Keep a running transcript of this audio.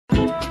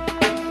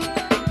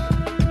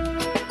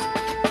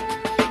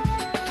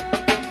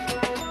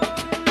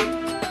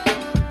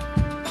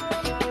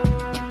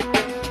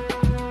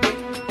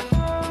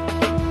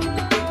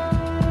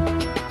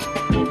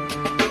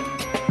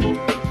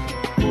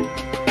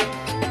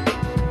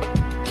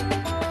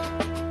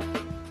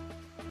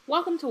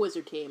Welcome to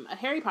Wizard Team, a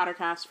Harry Potter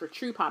cast for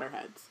true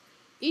Potterheads.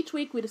 Each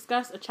week we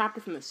discuss a chapter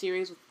from the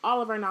series with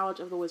all of our knowledge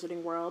of the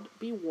wizarding world.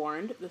 Be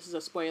warned, this is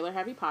a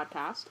spoiler-heavy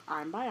podcast.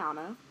 I'm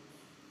Bayana.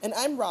 And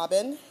I'm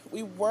Robin.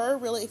 We were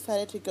really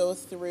excited to go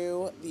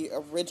through the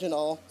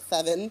original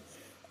 7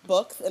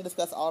 books and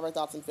discuss all of our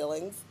thoughts and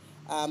feelings.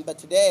 But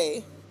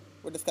today,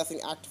 we're discussing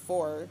Act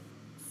 4,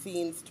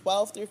 scenes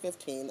 12 through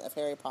 15 of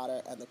Harry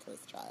Potter and the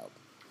Cursed Child.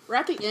 We're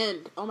at the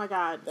end. Oh my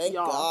god, Thank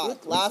y'all.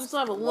 God. We still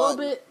have a little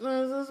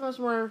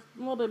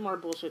bit more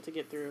bullshit to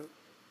get through.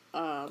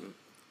 But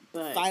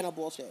Final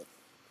bullshit.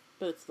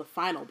 But it's the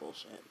final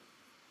bullshit.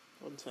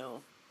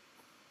 Until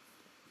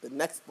the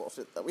next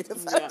bullshit that we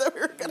decided that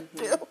we were going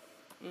to do.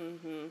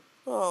 Mm-hmm.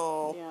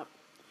 Oh. Yep.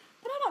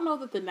 But I don't know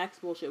that the next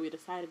bullshit we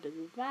decided is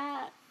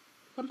that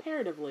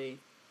comparatively.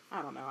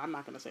 I don't know. I'm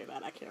not going to say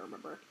that. I can't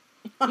remember.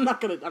 I'm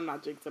not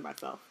jinxing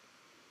myself.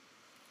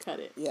 Cut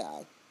it.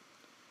 Yeah.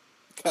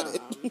 Cut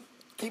it.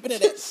 Keep it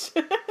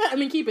in. I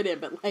mean, keep it in,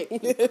 but like,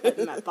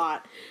 cutting that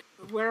thought.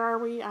 Where are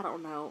we? I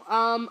don't know.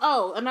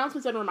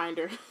 Announcements and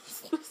reminders.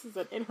 This is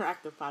an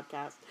interactive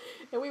podcast,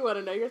 and we want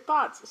to know your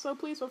thoughts. So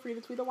please feel free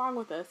to tweet along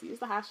with us. Use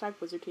the hashtag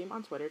Wizard Team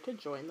on Twitter to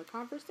join the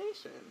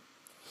conversation.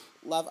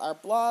 Love our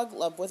blog.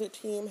 Love Wizard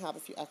Team. Have a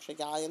few extra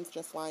galleons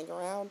just lying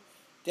around.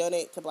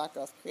 Donate to Black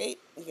Girls Create.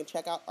 You can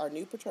check out our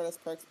new Patronus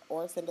perks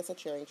or send us a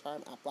cheering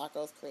charm at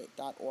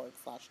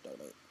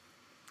blackgirlscreate.org/donate.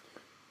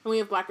 And we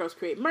have Black Girls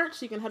Create merch,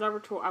 so you can head over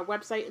to our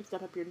website and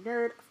step up your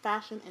nerd,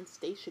 fashion, and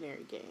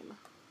stationery game.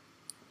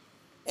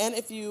 And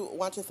if you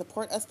want to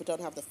support us but don't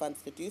have the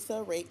funds to do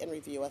so, rate and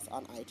review us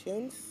on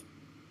iTunes.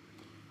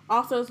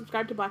 Also,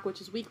 subscribe to Black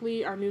Witches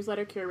Weekly, our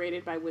newsletter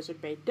curated by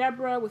Wizard Bay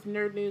Deborah with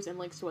nerd news and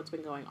links to what's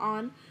been going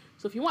on.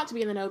 So if you want to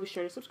be in the know, be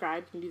sure to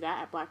subscribe. You can do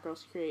that at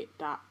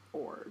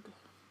blackgirlscreate.org.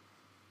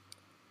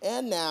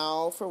 And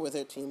now for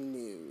Wizard Team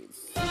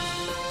news.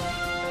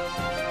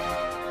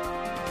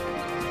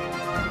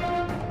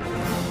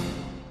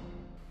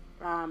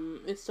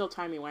 It's still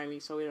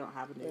timey-wimey, so we don't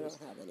have any news.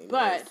 We don't have any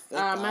but,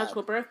 news.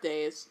 magical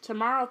birthdays.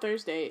 Tomorrow,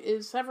 Thursday,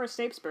 is Severus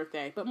Snape's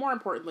birthday. But more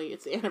importantly,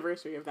 it's the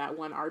anniversary of that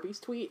one Arby's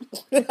tweet.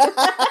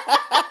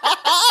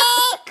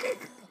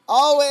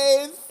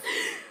 Always.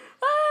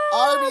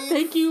 Arby's.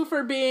 Thank you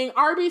for being...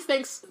 Arby's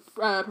thanks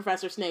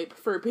Professor Snape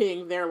for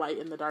being their light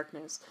in the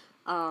darkness.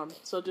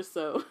 So just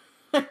so...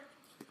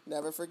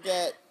 Never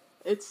forget.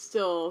 It's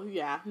still...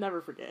 Yeah, never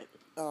forget.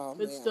 Oh,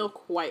 It's still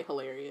quite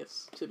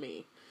hilarious to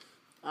me.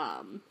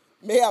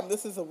 Ma'am,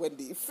 this is a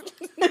Wendy's.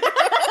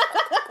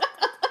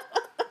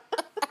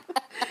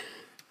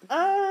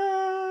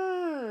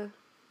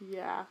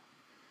 Yeah.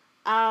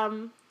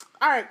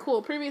 Alright,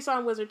 cool. Previous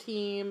on Wizard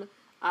Team.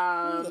 The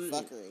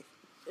fuckery.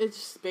 It's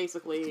just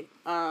basically,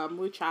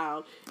 Wu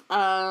Child.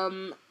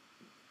 The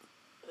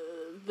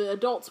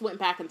adults went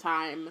back in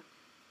time.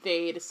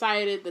 They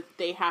decided that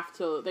they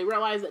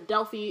realized that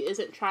Delphi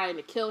isn't trying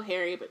to kill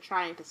Harry, but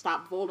trying to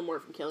stop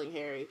Voldemort from killing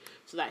Harry,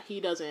 so that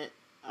he doesn't,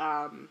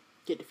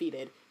 get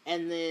defeated.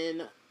 And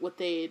then what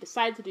they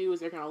decide to do is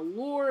they're going to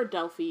lure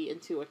Delphi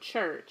into a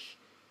church,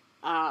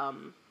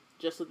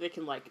 just so they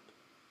can, like,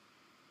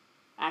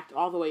 act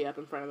all the way up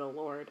in front of the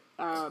Lord.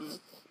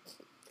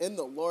 In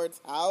the Lord's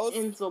house?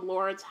 In the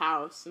Lord's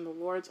house, in the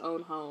Lord's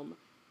own home,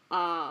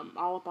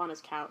 all up on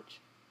his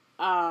couch.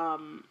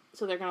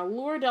 So they're going to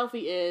lure Delphi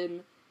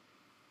in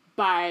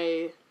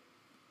by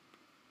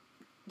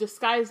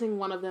disguising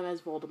one of them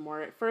as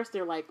Voldemort. At first,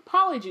 they're like,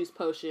 Polyjuice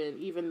Potion,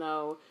 even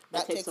though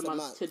that takes a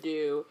month to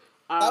do.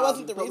 That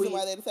wasn't the reason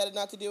why they decided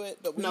not to do it,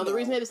 but the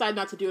reason they decided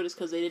not to do it is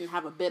because they didn't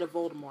have a bit of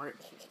Voldemort,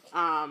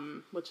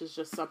 which is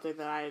just something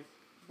that I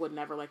would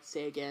never like to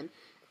say again.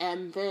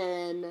 And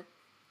then,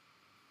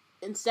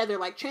 instead they're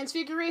like,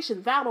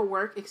 Transfiguration, that'll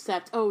work,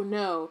 except, oh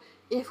no,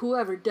 if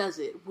whoever does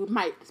it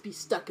might be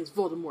stuck as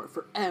Voldemort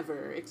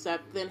forever.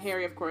 Except then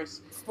Harry, of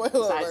course, decides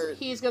that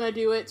he's gonna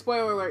do it.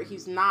 Spoiler alert,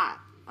 he's not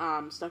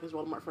stuck as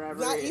Voldemort forever.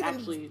 Not it even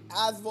actually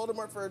as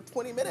Voldemort for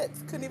 20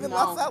 minutes. Couldn't even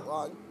last that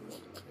long.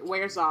 It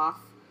wears off.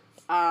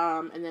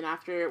 And then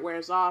after it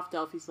wears off,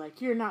 Delphi's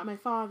like, you're not my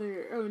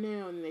father, oh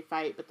no, and they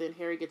fight, but then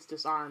Harry gets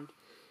disarmed,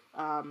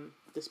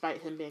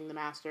 despite him being the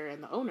master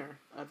and the owner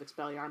of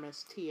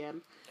Expelliarmus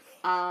TM.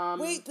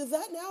 Wait, does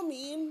that now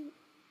mean...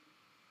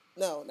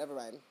 No, never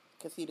mind,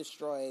 because he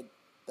destroyed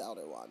the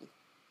Elder Wand.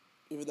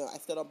 Even though I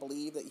still don't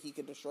believe that he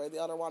could destroy the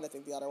Elder Wand, I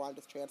think the Elder Wand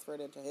just transferred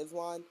into his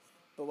wand,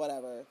 but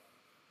whatever.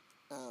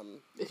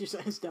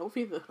 Is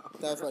Delphi the...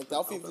 That's like,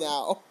 Delphi's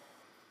now...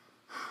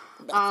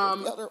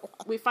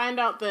 We find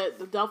out that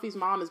the Delphi's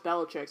mom is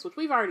Bellatrix, which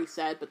we've already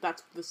said,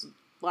 but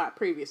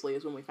previously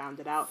is when we found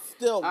it out.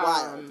 Still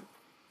wild.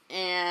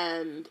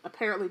 And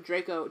apparently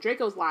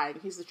Draco's lying.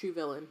 He's the true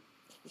villain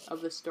of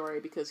this story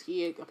because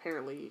he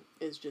apparently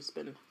has just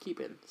been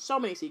keeping so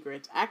many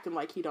secrets, acting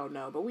like he don't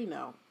know, but we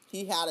know.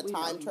 He had a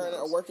time turner,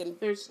 a working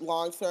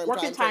long-term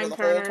time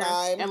turner, the whole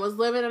time. And was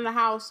living in a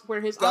house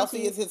where his Delphi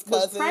auntie is his cousin.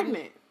 Was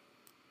pregnant.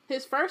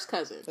 His first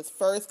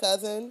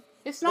cousin.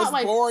 It's not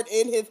was born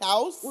in his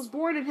house? Was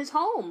born in his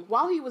home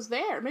while he was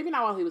there. Maybe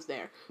not while he was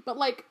there. But,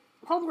 like,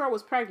 homegirl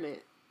was pregnant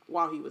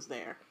while he was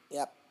there.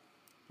 Yep.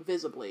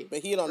 visibly. But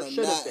he don't know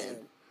should have nothing.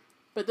 been.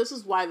 But this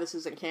is why this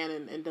isn't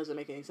canon and doesn't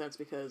make any sense,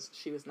 because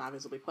she was not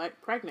visibly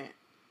pregnant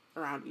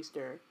around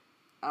Easter.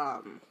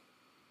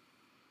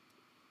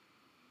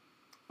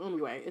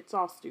 Anyway, it's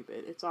all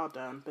stupid. It's all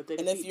dumb. But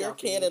and if your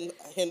canon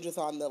hinges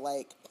on the,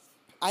 like,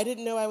 I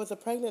didn't know I was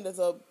pregnant as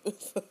a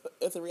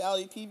as a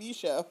reality TV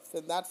show,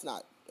 then that's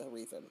not a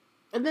reason.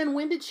 And then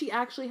when did she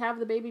actually have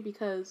the baby?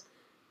 Because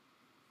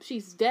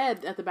she's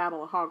dead at the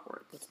Battle of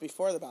Hogwarts. It's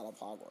before the Battle of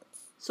Hogwarts.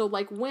 So,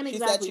 like, when she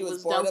exactly said she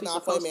was born Delphi at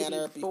supposed Malfoy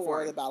Manor to be before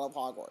born? the Battle of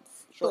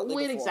Hogwarts. But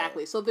when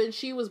exactly? So then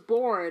she was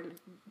born,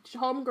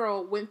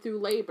 homegirl went through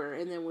labor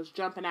and then was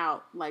jumping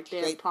out like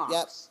damn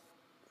toms.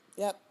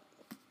 Yep.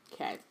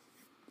 Okay.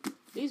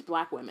 These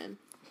black women.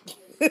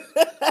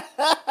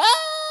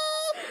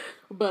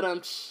 But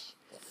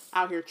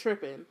out here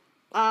tripping.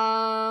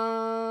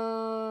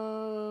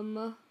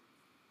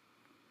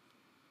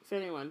 If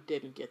anyone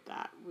didn't get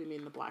that, we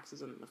mean the blacks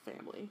is in the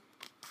family,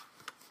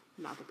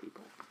 not the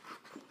people.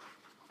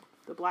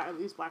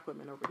 These black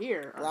women over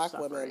here are black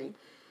suffering. Women.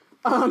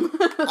 I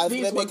was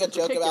gonna make a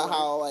joke about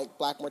how, like,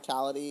 black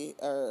mortality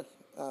or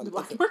the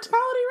black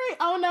mortality rate.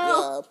 Oh no.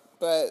 Yeah,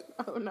 but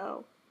oh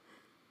no.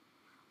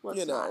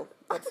 Let's not.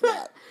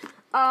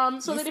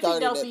 So they defeat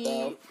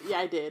Delphi. Yeah,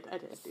 I did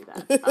do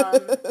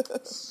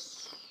that.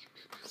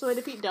 So they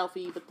defeat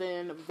Delphi, but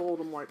then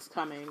Voldemort's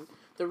coming,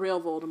 the real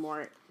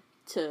Voldemort,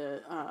 to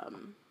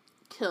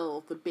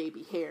kill the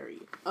baby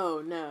Harry.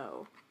 Oh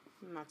no.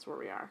 And that's where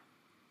we are.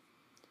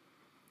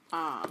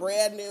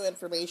 Brand new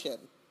information.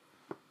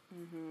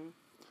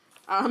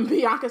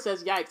 Bianca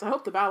says, yikes, I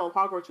hope the Battle of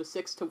Hogwarts was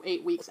 6 to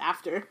 8 weeks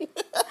after.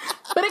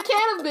 But it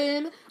can't have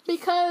been,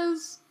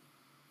 because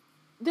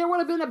there would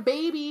have been a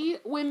baby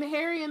when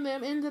Harry and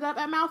them ended up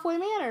at Malfoy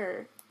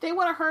Manor. They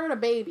would have heard a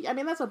baby. I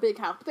mean, that's a big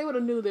house, but they would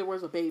have knew there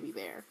was a baby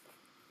there.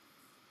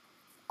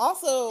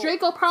 Also,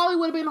 Draco probably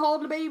would have been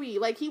holding a baby.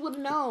 Like, he would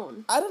have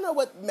known. I don't know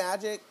what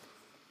magic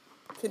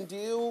can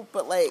do,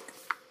 but, like,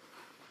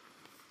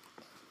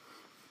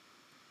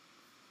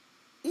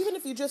 even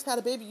if you just had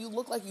a baby, you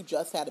look like you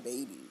just had a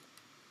baby.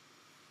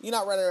 You're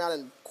not running around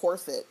in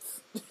corsets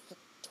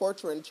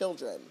torturing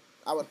children,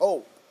 I would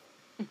hope.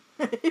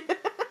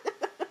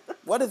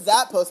 What is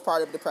that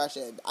postpartum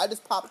depression? I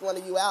just popped one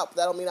of you out, but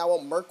that don't mean I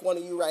won't murk one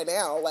of you right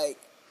now. Like,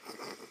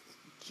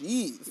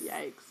 jeez.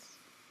 Yikes.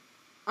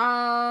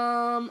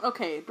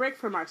 Okay, break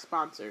from our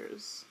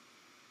sponsors.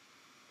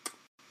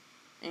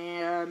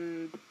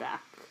 And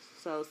back.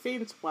 So,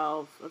 scene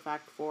 12 of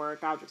Act 4,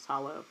 Godric's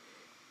Hollow.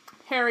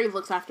 Harry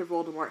looks after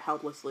Voldemort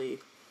helplessly.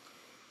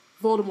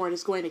 Voldemort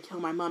is going to kill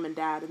my mom and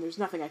dad, and there's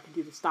nothing I can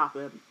do to stop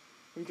him.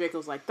 And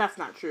Draco's like, that's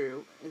not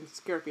true. And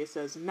Scorpius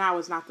says, now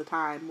is not the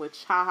time,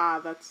 which, haha,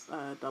 that's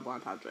double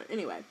entendre.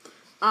 Anyway,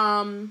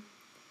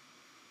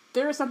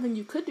 there is something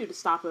you could do to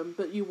stop him,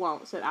 but you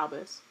won't, said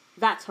Albus.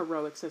 That's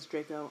heroic, says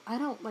Draco. I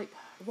don't, like...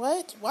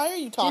 What? Why are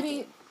you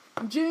talking?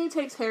 Ginny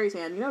takes Harry's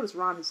hand. You notice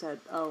Ron has said,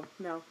 oh,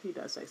 no, he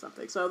does say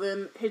something. So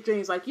then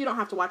Ginny's like, you don't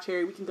have to watch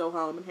Harry, we can go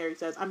home. And Harry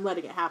says, I'm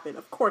letting it happen.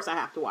 Of course I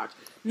have to watch.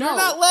 No, you're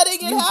not letting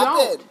it happen.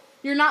 Don't.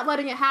 You're not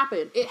letting it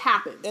happen. It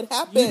happened. It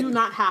happened. You do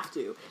not have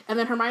to. And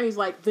then Hermione's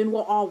like, then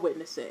we'll all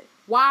witness it.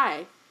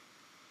 Why?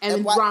 And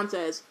then Ron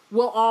says,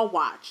 we'll all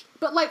watch.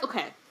 But, like,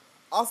 okay.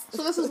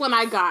 So this is when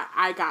I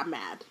got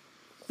mad.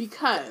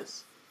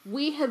 Because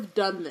we have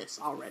done this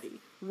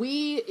already.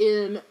 We,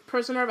 in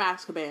Prisoner of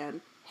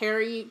Azkaban,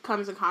 Harry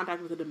comes in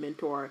contact with a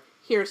Dementor,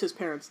 hears his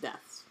parents'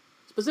 deaths.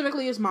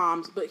 Specifically his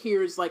mom's, but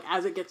hears, like,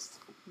 as it gets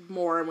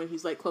more and when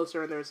he's, like,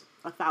 closer and there's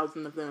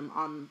 1,000 of them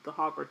on the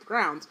Hogwarts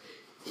grounds,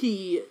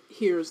 he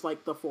hears,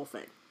 like, the full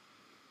thing.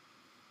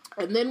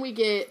 And then we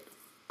get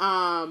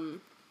all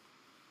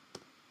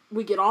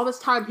this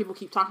time people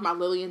keep talking about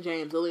Lily and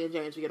James.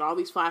 We get all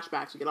these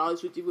flashbacks. We get all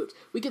these whoopty whoops.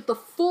 We get the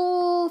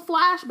full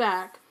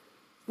flashback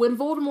when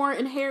Voldemort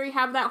and Harry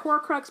have that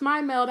Horcrux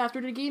mind meld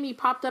after Nagini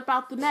popped up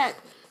out the neck.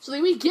 So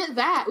then we get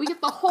that. We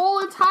get the whole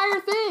entire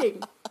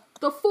thing.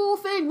 The full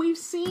thing. We've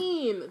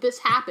seen this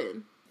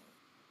happen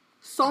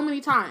so many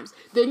times.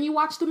 Then you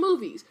watch the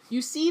movies.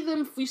 You see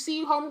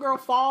Homegirl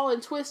fall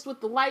and twist with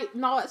the light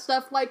and all that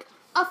stuff like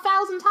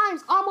 1,000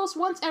 times, almost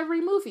once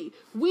every movie.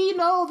 We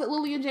know that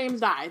Lily and James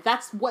die.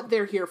 That's what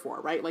they're here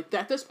for, right? Like,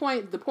 at this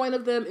point, the point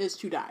of them is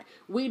to die.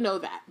 We know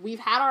that. We've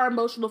had our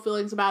emotional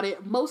feelings about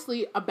it,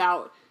 mostly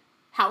about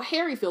how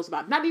Harry feels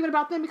about it. Not even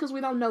about them, because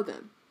we don't know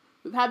them.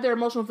 We've had their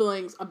emotional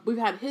feelings. We've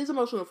had his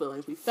emotional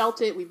feelings. We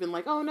felt it. We've been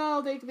like, oh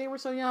no, they were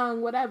so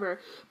young, whatever.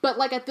 But,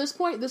 like, at this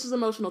point, this is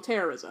emotional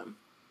terrorism.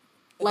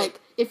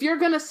 Like, if you're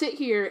gonna sit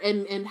here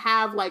and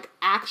have, like,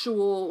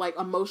 actual, like,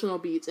 emotional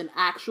beats and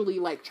actually,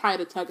 like, try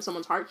to tug at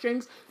someone's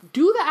heartstrings,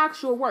 do the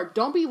actual work.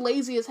 Don't be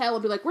lazy as hell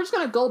and be like, we're just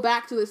gonna go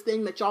back to this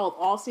thing that y'all have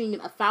all seen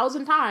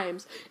 1,000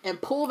 times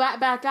and pull that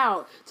back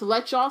out to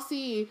let y'all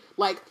see,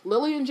 like,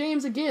 Lily and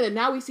James again, and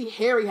now we see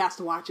Harry has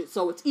to watch it,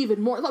 so it's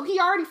even more. Look, he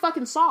already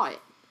fucking saw it.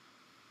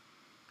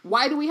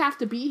 Why do we have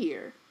to be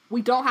here?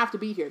 We don't have to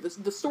be here.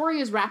 The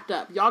story is wrapped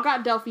up. Y'all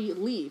got Delphi,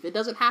 leave. It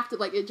doesn't have to,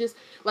 like, it just,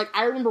 like,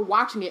 I remember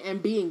watching it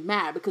and being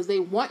mad because they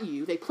want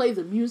you. They play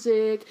the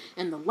music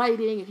and the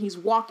lighting, and he's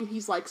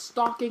like,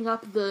 stalking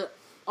up the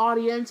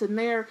audience, and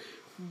they're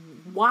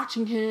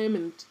watching him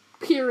and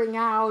peering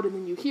out, and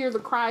then you hear the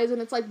cries,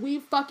 and it's like, we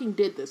fucking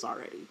did this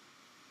already.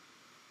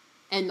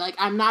 And, like,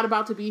 I'm not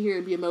about to be here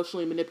and be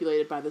emotionally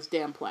manipulated by this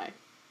damn play.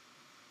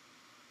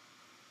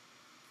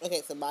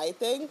 Okay, so my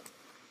thing...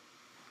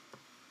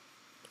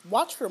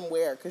 Watch from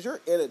where? Because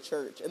you're in a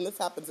church, and this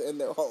happens in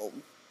their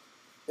home.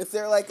 Is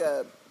there like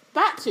a...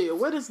 That too.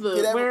 What is the...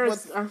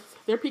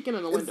 they're peeking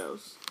in the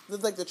windows. This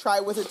is like the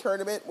Tri-Wizard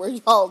tournament where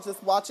y'all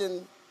just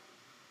watching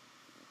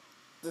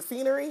the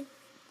scenery?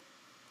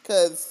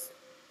 Because...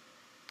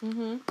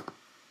 Mm-hmm.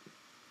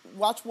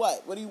 Watch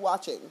what? What are you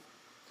watching?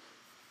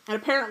 And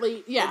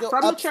apparently, yeah,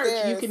 from the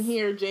church you can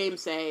hear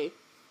James say...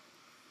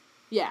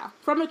 Yeah,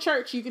 from the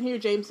church you can hear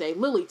James say,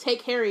 Lily,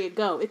 take Harry and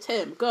go. It's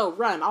him. Go,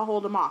 run. I'll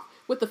hold him off.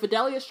 With the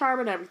Fidelius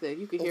charm and everything.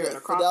 You can hear it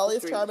across the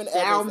street. Charm and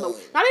everything.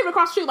 Not even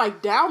across the street,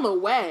 like down the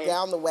way.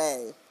 Down the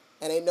way.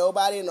 And ain't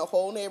nobody in the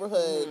whole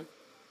neighborhood. Mm-hmm.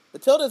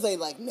 Matilda's a,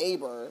 like,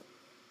 neighbor.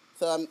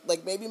 So, I'm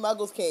like, maybe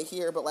muggles can't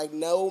hear, but, like,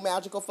 no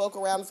magical folk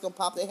around is going to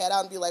pop their head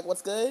out and be like,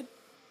 what's good?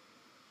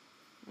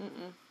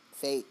 Mm-mm.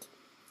 Fake.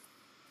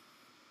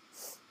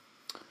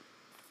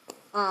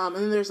 And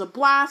then there's a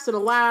blast and a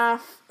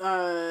laugh,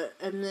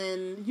 and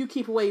then you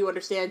keep away, you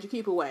understand, you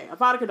keep away.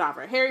 Avada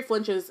Kedavra. Harry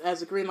flinches as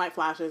the green light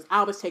flashes.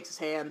 Albus takes his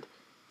hand,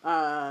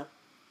 and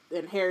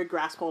Harry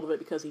grasps hold of it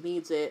because he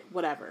needs it,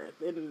 whatever.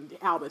 And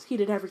Albus, he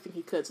did everything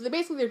he could. So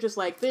they're just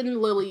like,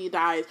 then Lily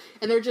dies,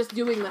 and they're just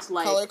doing this,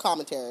 like... color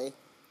commentary.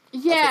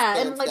 Yeah,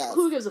 and, like,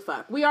 who gives a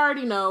fuck? We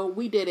already know,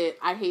 we did it,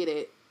 I hate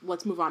it,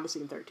 let's move on to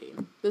scene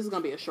 13. This is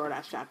gonna be a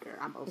short-ass chapter,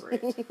 I'm over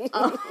it.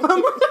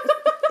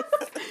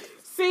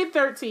 Scene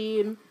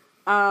 13.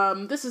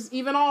 This is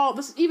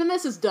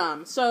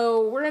dumb.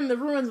 So we're in the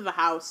ruins of the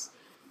house.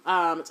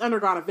 It's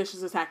undergone a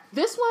vicious attack.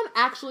 This one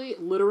actually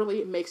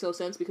literally makes no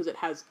sense because it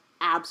has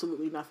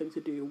absolutely nothing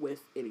to do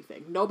with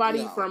anything.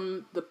 Nobody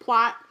from the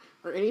plot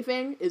or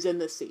anything is in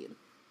this scene.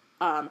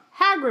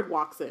 Hagrid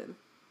walks in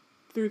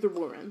through the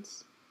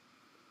ruins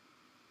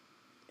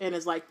and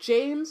is like,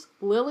 James,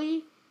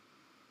 Lily.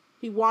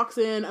 He walks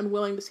in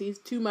unwilling to see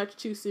too much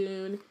too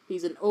soon.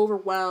 He's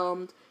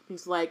overwhelmed.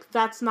 He's like,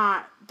 that's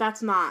not,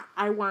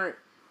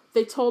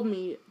 they told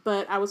me,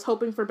 but I was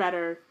hoping for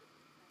better.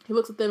 He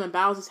looks at them and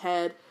bows his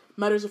head,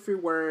 mutters a few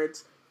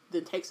words,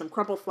 then takes some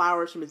crumpled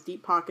flowers from his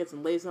deep pockets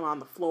and lays them on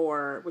the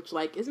floor, which,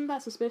 like, isn't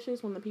that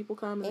suspicious when the people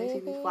come and they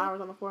see these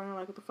flowers on the floor and they're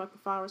like, what the fuck the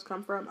flowers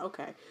come from?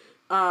 Okay.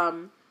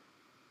 Okay.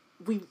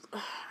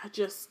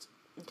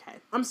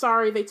 I'm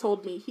sorry, he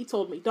told me,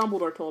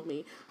 Dumbledore told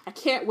me, I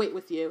can't wait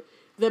with you.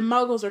 The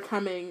muggles are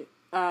coming,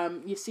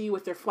 you see,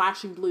 with their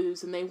flashing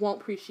blues, and they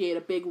won't appreciate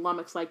a big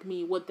lummox like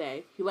me, would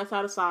they? He lets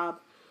out a sob.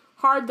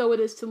 Hard though it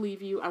is to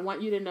leave you, I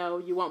want you to know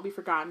you won't be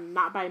forgotten,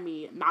 not by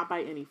me, not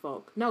by any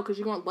folk. No, because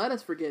you won't let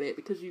us forget it,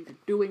 because you're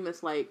doing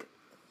this, like,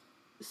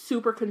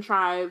 super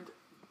contrived,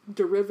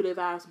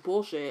 derivative-ass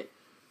bullshit.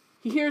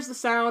 He hears the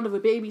sound of a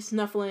baby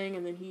snuffling,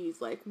 and then he's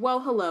like,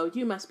 well, hello,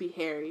 you must be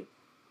Harry.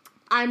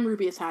 I'm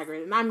Rubeus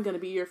Hagrid, and I'm going to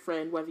be your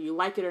friend, whether you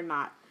like it or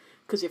not,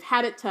 because you've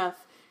had it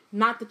tough.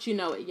 Not that you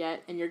know it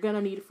yet, and you're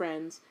gonna need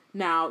friends.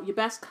 Now, you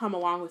best come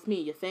along with me,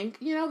 you think?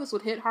 You know, this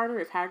would hit harder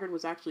if Hagrid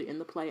was actually in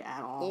the play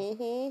at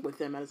all, with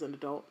him as an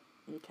adult.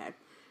 Okay.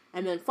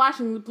 And then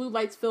flashing blue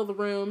lights fill the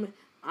room,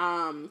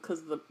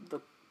 because the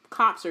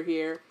cops are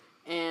here,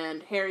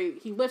 and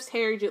he lifts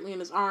Harry gently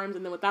in his arms,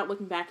 and then without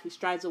looking back, he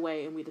strides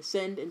away, and we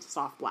descend into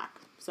soft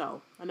black.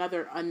 So,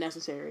 another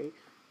unnecessary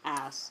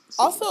ass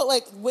scene. Also,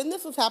 like, when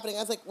this was happening, I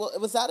was like, well,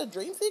 was that a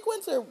dream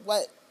sequence, or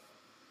what?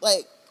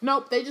 Like...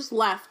 Nope, they just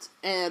left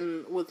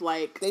and was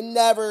like... They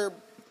never...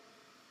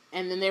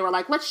 And then they were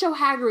like, let's show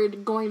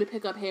Hagrid going to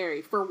pick up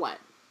Harry. For what?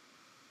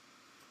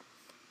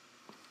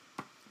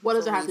 What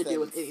does it have to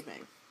do with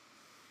anything?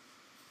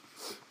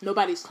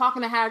 Nobody's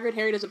talking to Hagrid.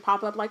 Harry doesn't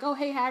pop up like, oh,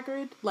 hey,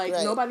 Hagrid. Like,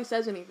 nobody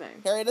says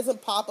anything. Harry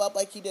doesn't pop up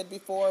like he did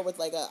before with,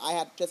 like,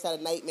 I just had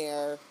a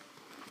nightmare.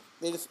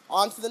 They just,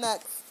 on to the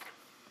next.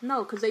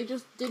 No, because they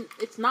just didn't...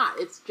 It's not.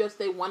 It's just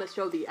they want to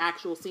show the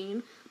actual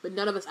scene. But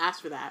none of us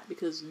asked for that,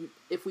 because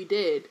if we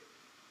did,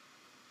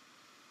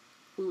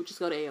 we would just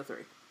go to AO3.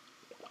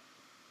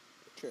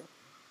 True.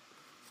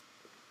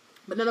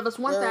 But none of us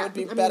want that. It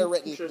would be better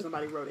written. I'm sure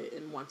somebody wrote it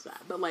and wants that.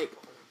 But, like,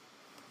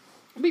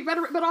 it'd be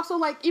better, but also,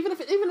 like, even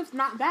if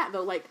not that,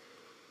 though, like...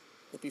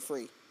 It'd be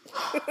free.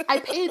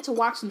 I paid to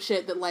watch some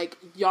shit that, like,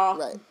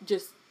 y'all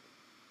just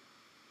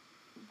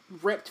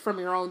ripped from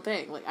your own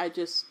thing. Like,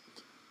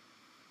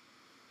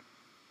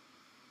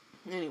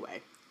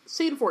 Anyway.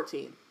 Scene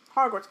 14.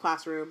 Hogwarts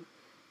classroom.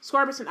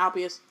 Scorpius and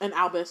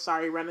Albus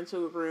run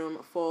into a room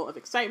full of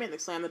excitement. They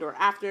slam the door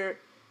after.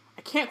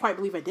 I can't quite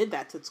believe I did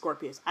that, said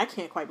Scorpius. I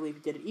can't quite believe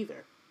you did it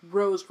either.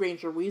 Rose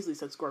Granger Weasley,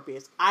 said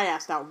Scorpius. I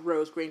asked out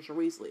Rose Granger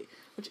Weasley.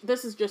 Which,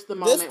 this is just the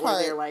moment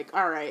where they're like,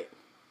 alright.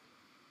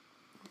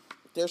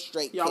 They're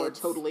straight y'all kids.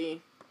 are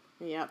totally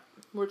Yep.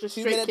 We're just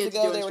 2 straight minutes kids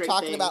ago, doing they were straight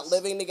talking things. about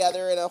living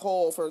together in a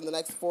hole for the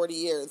next 40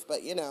 years,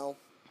 but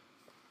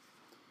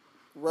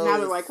Rose. Now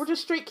they're like, we're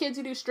just straight kids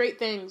who do straight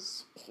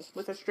things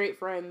with our straight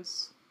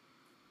friends.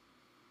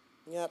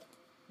 Yep.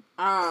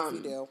 Yes, we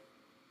do.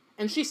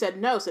 And she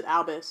said, no, said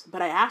Albus,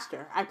 but I asked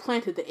her. I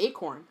planted the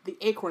acorn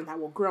that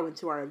will grow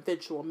into our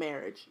eventual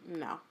marriage.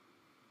 No.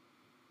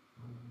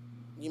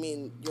 You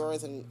mean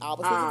yours and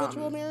Albus's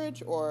eventual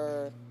marriage,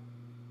 or...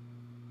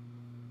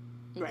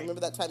 Right.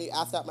 Remember that time you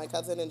asked out my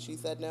cousin and she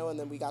said no, and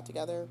then we got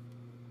together?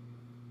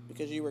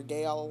 Because you were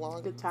gay all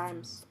along? Good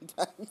times. Good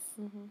times.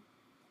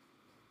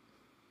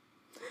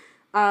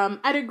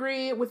 I'd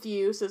agree with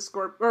you, says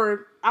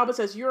or Albus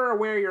says, you're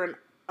aware you're an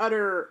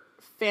utter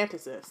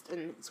fantasist.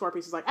 And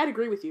Scorpius is like, I'd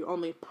agree with you,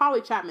 only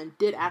Polly Chapman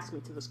did ask me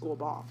to the school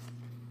ball.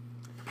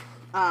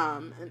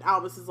 And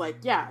Albus is like,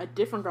 yeah, a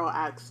different girl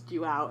asked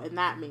you out, and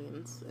that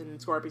means...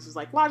 And Scorpius is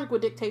like, logic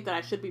would dictate that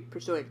I should be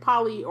pursuing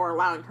Polly or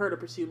allowing her to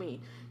pursue me.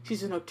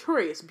 She's a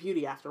notorious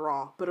beauty after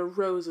all, but a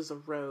rose is a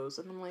rose.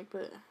 And I'm like,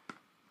 but...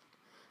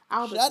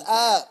 Albus Shut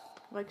up!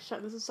 Like,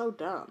 this is so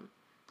dumb.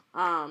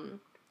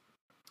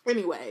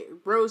 Anyway,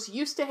 Rose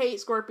used to hate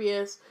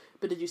Scorpius,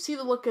 but did you see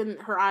the look in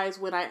her eyes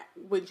when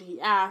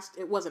he asked?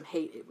 It wasn't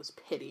hate, it was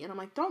pity. And I'm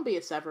like, don't be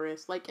a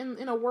Severus. Like,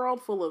 in a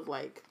world full of,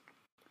 like...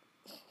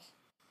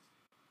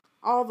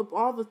 all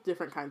the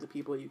different kinds of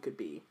people you could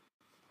be.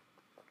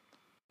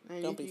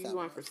 And don't be you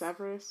going for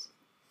Severus?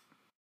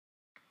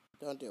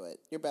 Don't do it.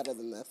 You're better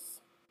than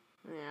this.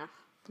 Yeah.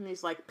 And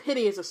he's like,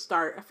 pity is a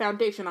start, a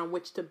foundation on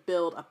which to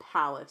build a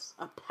palace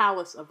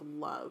of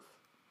love.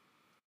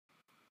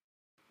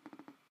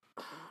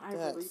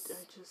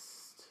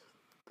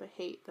 The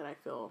hate that I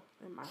feel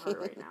in my heart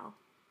right now.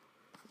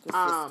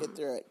 Just get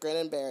through it. Grin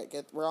and bear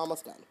it. We're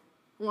almost done.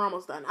 We're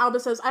almost done.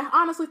 Albus says, I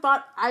honestly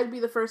thought I'd be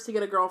the first to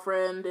get a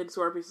girlfriend. And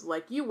Scorpius is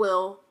like, you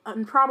will.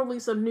 And probably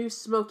some new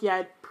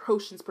smoky-eyed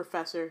potions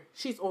professor.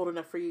 She's old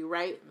enough for you,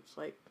 right? And it's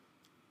like,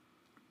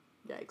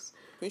 yikes.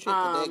 Appreciate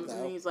the dig,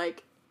 though. And he's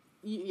like,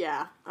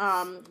 yeah.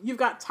 You've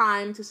got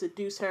time to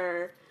seduce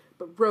her,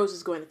 but Rose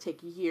is going to take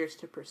years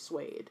to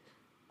persuade.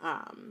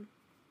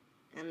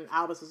 And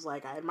Albus is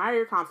like, I admire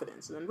your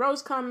confidence. And then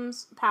Rose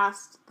comes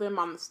past them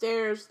on the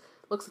stairs,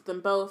 looks at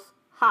them both.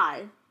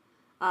 Hi.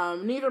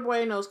 Neither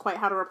boy knows quite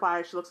how to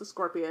reply. She looks at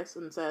Scorpius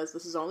and says,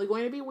 this is only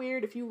going to be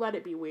weird if you let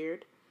it be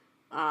weird.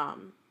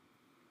 And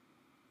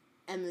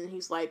then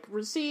he's like,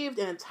 received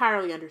and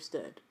entirely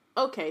understood.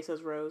 Okay,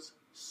 says Rose.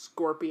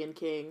 Scorpion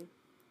King.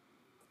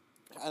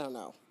 I don't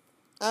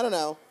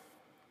know.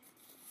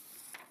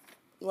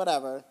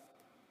 Whatever.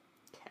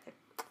 Okay.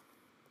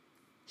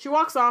 She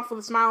walks off with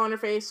a smile on her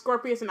face.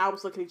 Scorpius and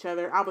Albus look at each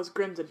other. Albus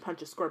grins and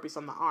punches Scorpius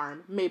on the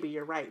arm. Maybe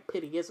you're right.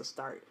 Pity is a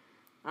start.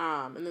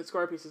 And then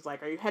Scorpius is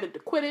like, are you headed to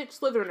Quidditch?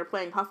 Slytherin are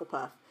playing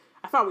Hufflepuff.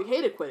 I thought we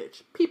hated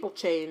Quidditch. People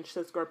change,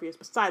 says Scorpius.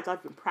 Besides,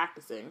 I've been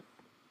practicing.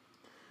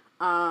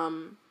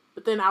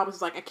 But then Albus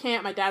is like, I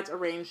can't. My dad's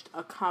arranged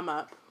a come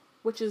up.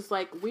 Which is,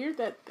 like, weird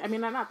that... I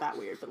mean, not that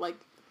weird, but, like...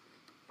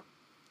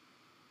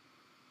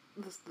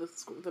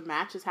 The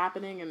match is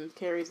happening, and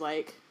Carrie's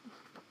like...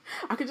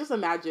 I could just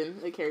imagine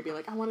like, Carrie being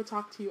like, I want to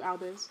talk to you,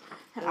 Albus.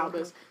 And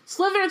Albus,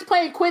 Slytherin's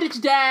playing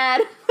Quidditch,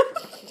 Dad!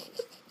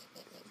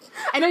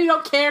 I know you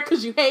don't care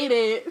because you hate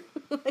it.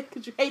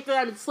 Because you hate that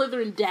I'm in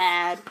Slytherin,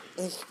 Dad.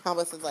 And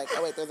Albus is like,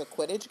 oh, wait, there's a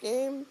Quidditch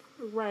game?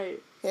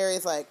 Right.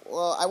 Harry's like,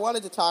 well, I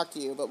wanted to talk to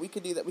you, but we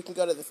could do that. We can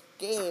go to this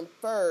game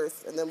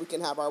first, and then we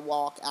can have our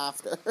walk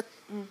after.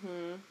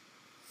 Mm-hmm.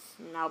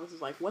 And Albus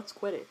is like, what's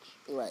Quidditch?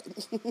 Right.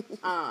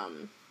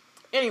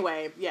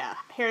 Anyway, yeah.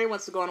 Harry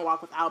wants to go on a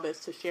walk with Albus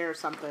to share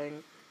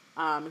something.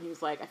 And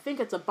he's like, I think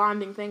it's a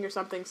bonding thing or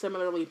something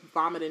similarly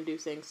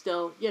vomit-inducing.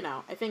 Still,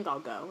 I think I'll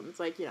go. And it's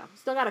like,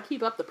 still gotta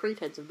keep up the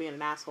pretense of being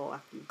an asshole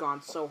after you've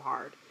gone so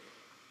hard.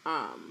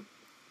 And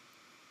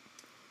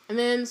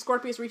then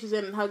Scorpius reaches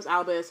in and hugs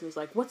Albus, and he's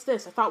like, what's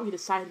this? I thought we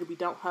decided we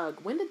don't hug.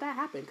 When did that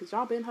happen? Because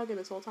y'all been hugging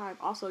this whole time.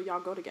 Also, y'all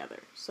go together.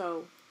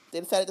 So... They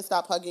decided to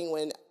stop hugging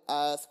when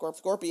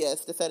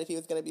Scorpius decided he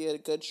was going to be a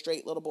good,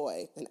 straight little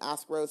boy and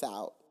ask Rose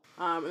out.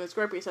 And then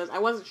Scorpius says, I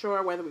wasn't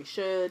sure whether we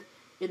should.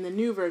 In the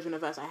new version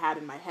of us I had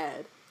in my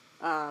head.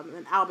 And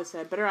then Albus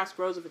said, better ask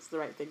Rose if it's the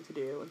right thing to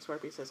do. And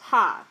Scorpius says,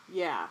 ha,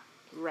 yeah,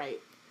 right.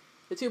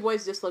 The two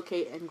boys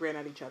dislocate and grin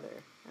at each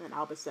other. And then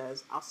Albus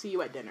says, I'll see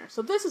you at dinner.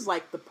 So this is,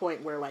 like, the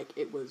point where, like,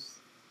 it was...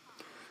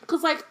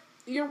 Because, like,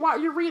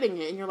 you're reading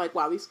it, and you're like,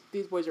 wow,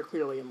 these boys are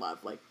clearly in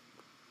love. Like,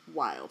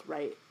 wild,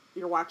 right?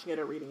 You're watching it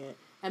or reading it.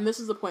 And this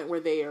is the point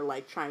where they are,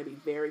 like, trying to be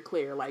very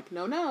clear. Like,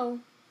 no.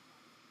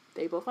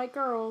 They both like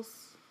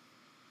girls.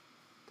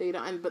 They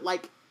don't... But,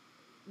 like,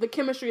 the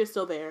chemistry is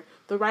still there.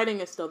 The writing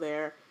is still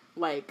there.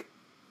 Like,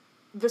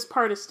 this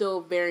part is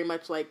still very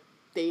much, like,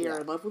 they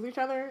are in love with each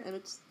other. And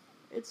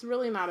it's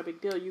really not a big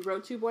deal. You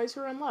wrote two boys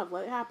who are in love.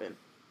 Let it happen.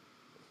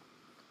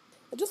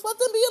 Just let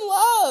them be in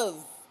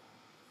love.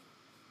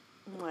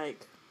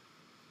 Like,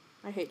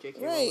 I hate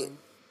J.K. Right. Rowling.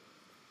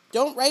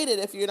 Don't write it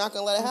if you're not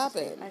going to let it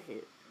happen. I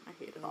hate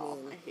it all.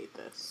 I hate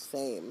this.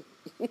 Same.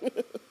 This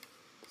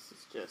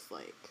is just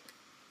like...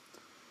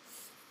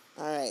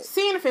 All right.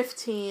 Scene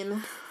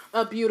 15,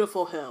 a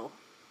beautiful hill.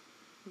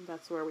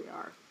 That's where we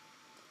are.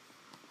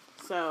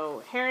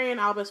 So Harry and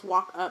Albus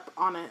walk up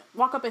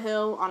a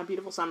hill on a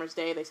beautiful summer's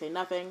day. They say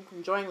nothing,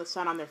 enjoying the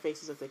sun on their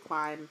faces as they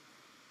climb.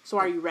 So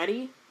are you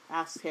ready?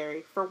 Asks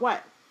Harry. For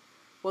what?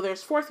 Well,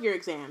 there's 4th year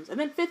exams, and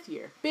then 5th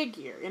year. Big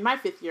year. In my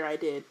 5th year, I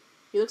did.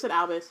 He looks at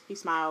Albus. He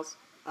smiles,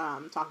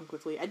 talking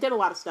quickly. I did a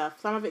lot of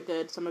stuff. Some of it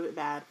good, some of it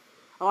bad.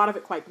 A lot of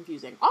it quite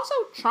confusing. Also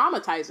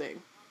traumatizing.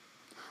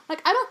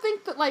 Like, I don't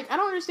think that, like, I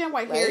don't understand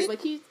why Harry,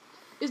 like, he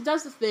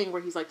does this thing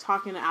where he's, like,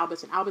 talking to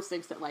Albus, and Albus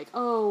thinks that, like,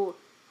 oh,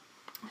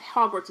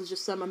 Hogwarts is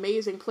just some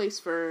amazing place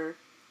for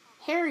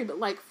Harry, but,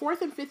 like,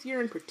 4th and 5th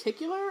year in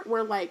particular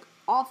were, like,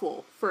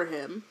 awful for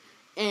him.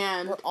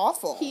 And we're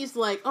awful. He's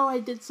like, oh, I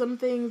did some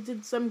things,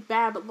 did some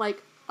bad, but,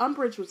 like,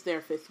 Umbridge was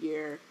there 5th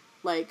year.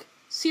 Like,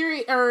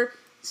 Cedric,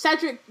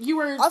 you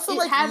were, also,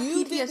 like, had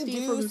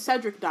PTSD from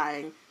Cedric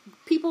dying.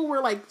 People were,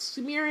 like,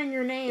 smearing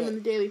your name in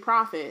the Daily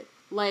Prophet.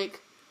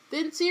 Like,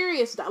 then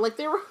Sirius died. Like,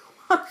 there were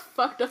a lot of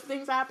fucked up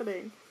things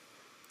happening.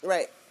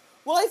 Right.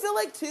 Well, I feel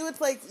like, too,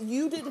 it's like,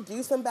 you didn't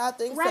do some bad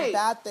things, some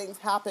bad things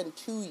happened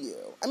to you.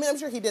 I mean, I'm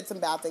sure he did some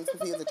bad things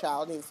because he was a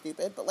child and he was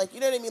stupid, but, like, you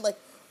know what I mean? Like,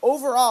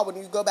 overall, when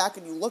you go back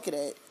and you look at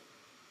it,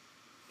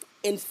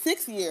 in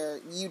 6th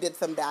year, you did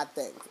some bad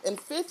things. In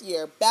 5th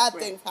year, bad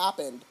things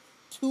happened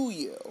to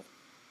you.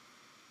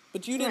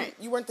 But you didn't,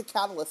 you weren't the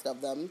catalyst of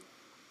them.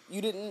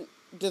 You didn't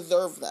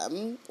deserve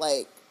them.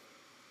 Like,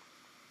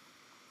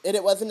 and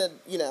it wasn't a,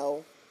 you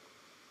know,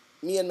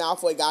 me and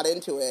Malfoy got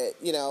into it,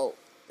 you know,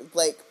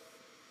 like,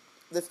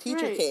 this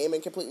teacher came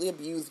and completely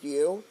abused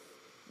you.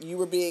 You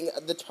were being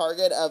the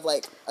target of,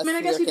 like, a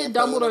I guess he did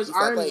Dumbledore's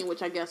army, like,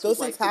 which I guess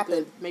was, like,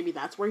 maybe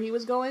that's where he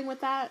was going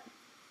with that.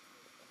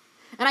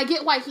 And I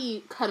get why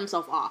he cut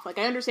himself off. Like,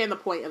 I understand the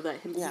point of that.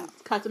 He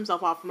cuts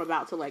himself off from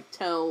about to, like,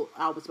 tell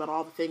Albus about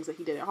all the things that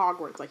he did at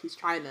Hogwarts. Like, he's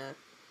trying to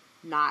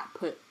not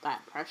put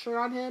that pressure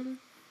on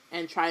him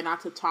and try not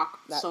to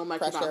talk so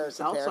much about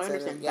himself. So I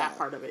understand that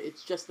part of it.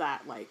 It's just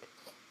that, like,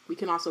 we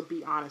can also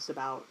be honest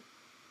about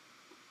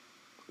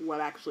what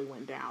actually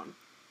went down.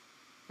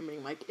 I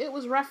mean, like, it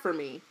was rough for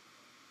me.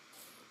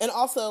 And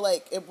also,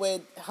 like, it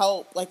would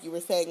help, like you were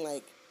saying,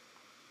 like,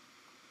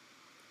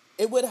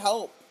 it would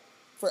help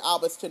for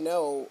Albus to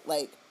know,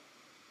 like,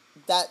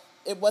 that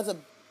it was a,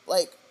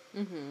 like,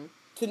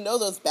 to know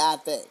those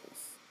bad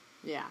things.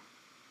 Yeah.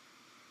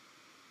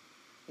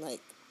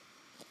 Like.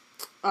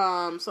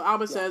 So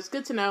Albus says,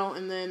 good to know,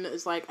 and then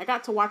is like, I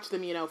got to watch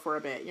them, you know, for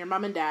a bit. Your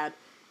mom and dad,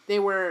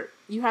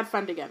 you had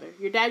fun together.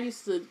 Your dad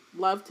used to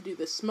love to do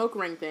this smoke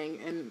ring thing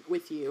and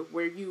with you,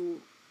 where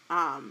you,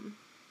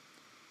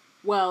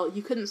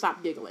 you couldn't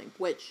stop giggling,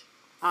 which,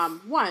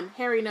 one,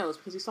 Harry knows,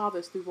 because he saw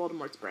this through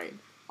Voldemort's brain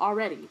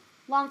already,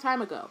 long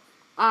time ago.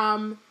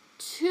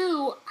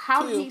 Two,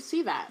 how did he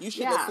see that? You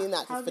should have seen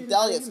that, because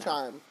Fidelius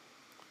charm.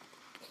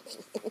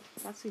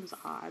 That seems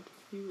odd.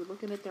 You were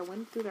looking at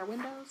through their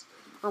windows?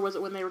 Or was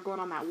it when they were going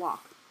on that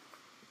walk?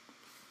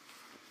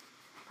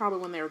 Probably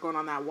when they were going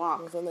on that walk.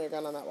 It was when they were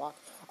going on that walk.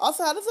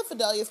 Also, how does the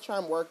Fidelius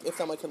charm work if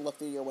someone can look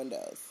through your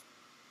windows?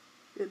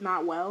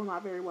 Not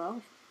very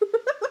well.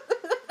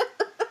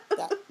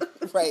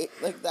 Right,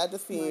 like, that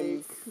just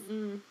seems...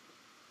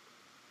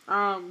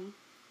 And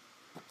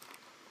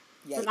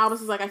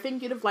Albus is like, I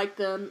think you'd have liked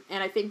them,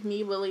 and I think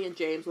me, Lily, and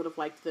James would have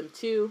liked them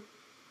too.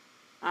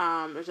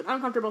 There's an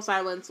uncomfortable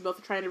silence. Both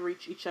are trying to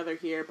reach each other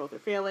here. Both are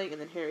failing,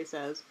 and then Harry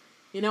says,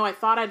 you know, I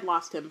thought I'd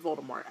lost him,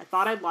 Voldemort. I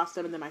thought I'd lost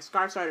him, and then my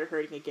scar started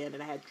hurting again,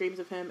 and I had dreams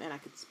of him, and I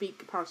could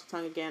speak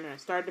Parseltongue again, and I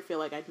started to feel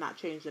like I'd not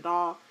changed at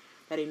all,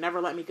 that he never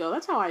let me go.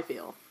 That's how I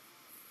feel,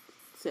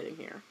 sitting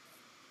here.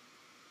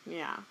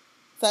 Yeah.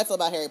 So I feel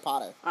about Harry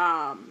Potter.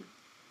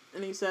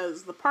 And he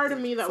says, the part of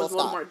me that was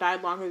Voldemort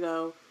died long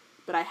ago,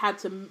 but I had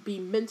to be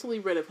mentally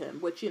rid of him,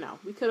 which, you know,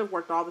 we could have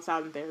worked all this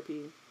out in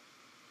therapy,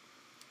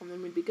 and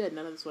then we'd be good.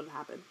 None of this would have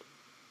happened.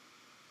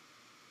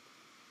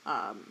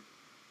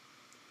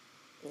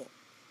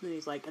 And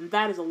he's like, and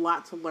that is a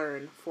lot to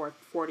learn for a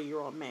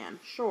 40-year-old man.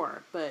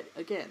 Sure, but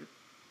again,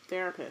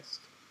 therapist.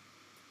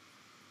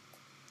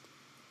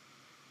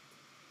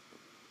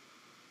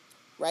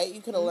 Right?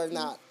 You could have learned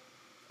that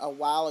a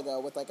while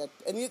ago with, like,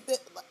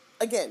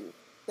 again,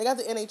 they got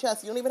the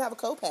NHS. You don't even have a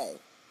copay.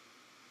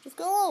 Just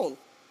go on.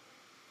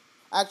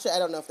 Actually, I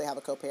don't know if they have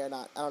a copay or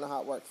not. I don't know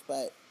how it works,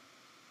 but,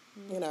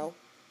 you know.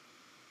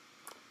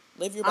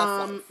 Live your best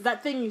life.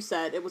 That thing you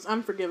said, it was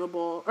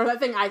unforgivable. Or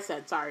that thing I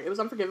said, sorry. It was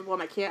unforgivable,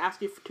 and I can't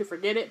ask you to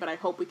forget it, but I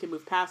hope we can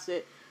move past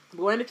it. I'm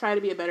going to try to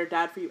be a better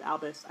dad for you,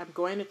 Albus. I'm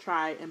going to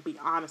try and be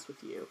honest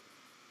with you.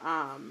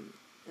 And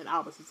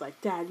Albus is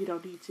like, Dad, you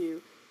don't need to.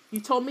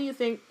 You told me you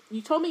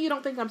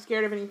don't think I'm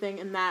scared of anything,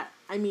 and that,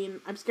 I mean,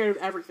 I'm scared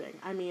of everything.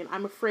 I mean,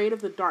 I'm afraid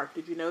of the dark.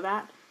 Did you know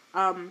that?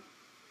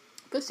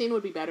 This scene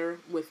would be better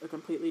with a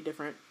completely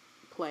different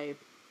play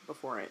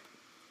before it.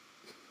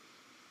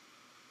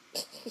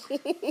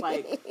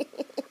 Like,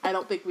 I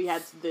don't think we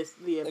had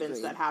the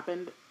events that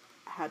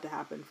had to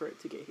happen for it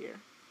to get here.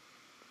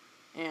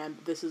 And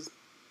this is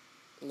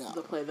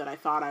the play that I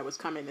thought I was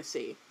coming to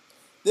see.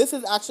 This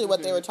is actually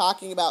what they were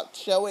talking about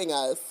showing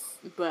us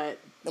but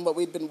and what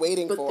we'd been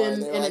waiting but for. then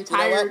and an like,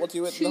 entire you know what? We'll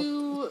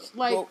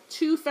do it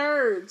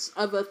two-thirds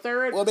of a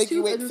third. We'll make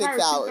you wait an 6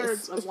 entire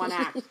hours. 2/3 of one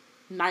act.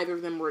 Neither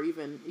of them were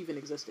even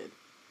existed.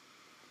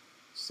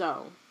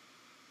 So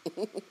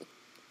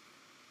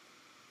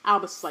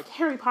Albus is like,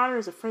 Harry Potter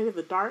is afraid of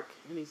the dark,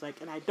 and he's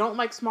like, and I don't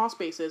like small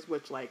spaces,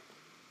 which like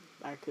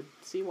I could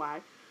see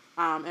why.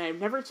 And I've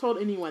never told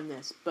anyone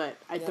this, but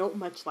I don't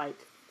much like.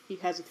 He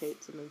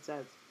hesitates and then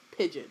says,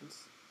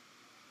 "Pigeons."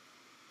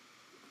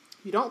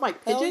 You don't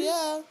like pigeons?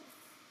 Hell yeah.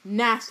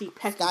 Nasty,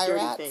 pecky, Sky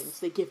dirty rats. things.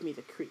 They give me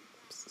the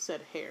creeps,"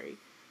 said Harry.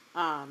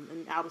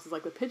 And Albus is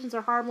like, "But pigeons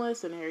are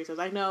harmless," and Harry says,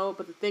 "I know,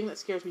 but the thing that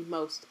scares me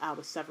most,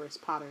 Albus Severus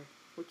Potter,"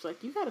 which,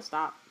 like, you gotta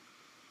stop.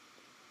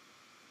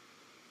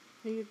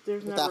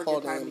 There's never a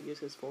good time to use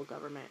his full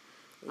government.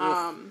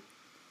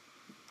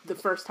 The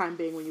first time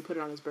being when you put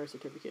it on his birth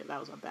certificate. That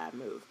was a bad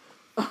move.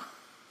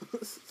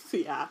 So,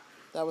 yeah.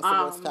 That was the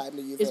worst time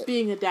to use it. Is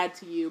being a dad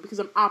to you, because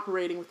I'm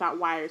operating without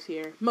wires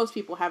here. Most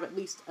people have at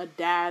least a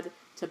dad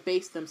to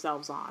base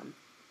themselves on.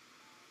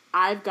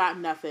 I've got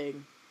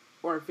nothing,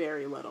 or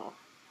very little.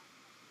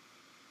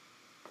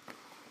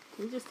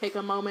 Can we just take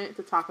a moment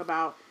to talk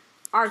about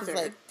Arthur,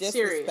 like,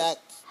 Sirius,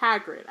 disrespect.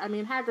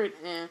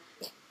 Hagrid?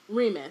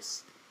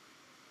 Remus.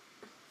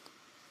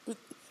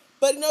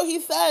 But no, he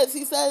says,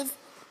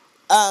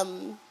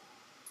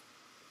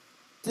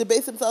 to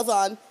base themselves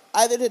on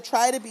either to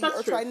try to be That's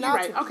or true. try You're not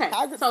right. to be. Okay.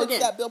 Hagrid So fits again,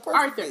 that bill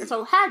perfectly. Arthur.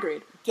 So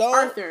Hagrid,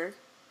 Arthur,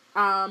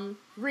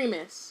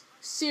 Remus,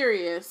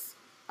 Sirius,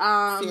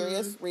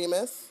 Sirius,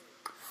 Remus,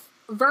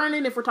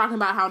 Vernon, if we're talking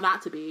about how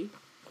not to be.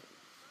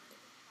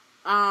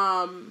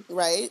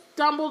 Right.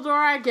 Dumbledore,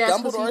 I guess,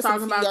 because he's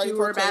talking about you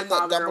were a bad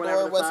father Dumbledore or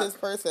whatever the was fuck. his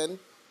person.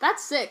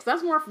 That's 6.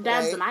 That's more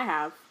dads Right. than I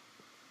have.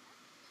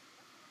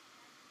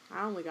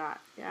 I only got,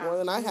 More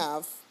than I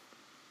have.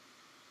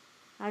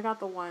 I got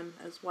the 1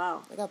 as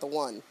well. I got the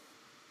 1.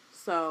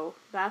 So,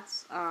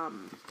 that's,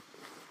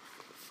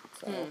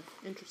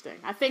 interesting.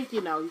 I think,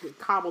 you could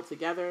cobble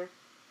together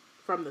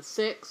from the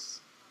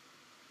 6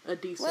 a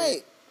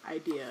decent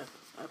idea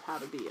of how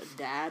to be a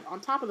dad. On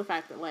top of the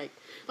fact that, like,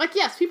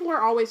 yes, people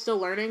are always still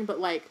learning, but,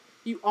 like,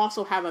 you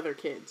also have other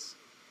kids.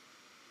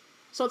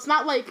 So it's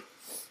not like...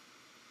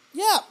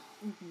 Yeah.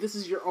 This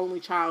is your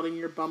only child and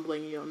you're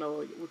bumbling and you don't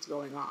know what's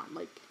going on.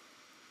 Like...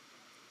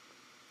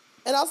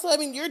 And also, I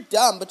mean, you're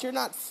dumb, but you're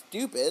not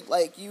stupid.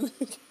 Like, you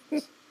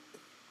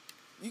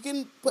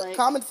can put... Like,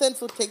 common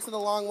sense takes it a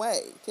long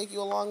way. Take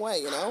you a long way,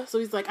 you know? So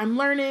he's like, I'm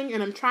learning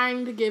and I'm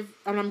trying to give...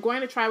 And I'm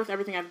going to try with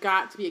everything I've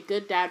got to be a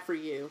good dad for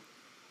you.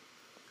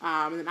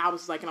 And then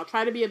Albus is like, and I'll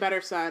try to be a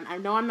better son. I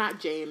know I'm not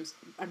James.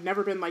 I've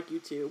never been like you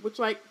two. Which,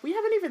 like, we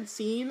haven't even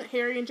seen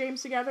Harry and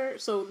James together.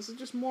 So this is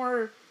just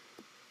more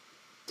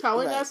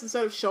telling us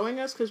instead of showing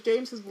us. Because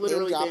James has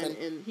literally been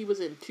in... He was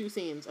in 2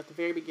 scenes at the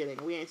very beginning.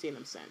 We ain't seen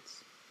him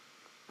since.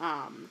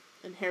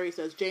 And Harry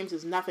says, James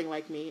is nothing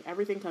like me.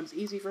 Everything comes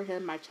easy for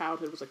him. My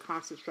childhood was a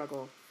constant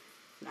struggle.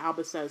 And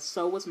Albus says,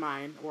 so was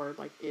mine. Or,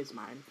 like, is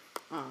mine.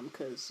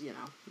 Because,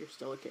 you're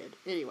still a kid.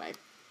 Anyway.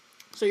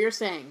 So you're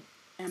saying...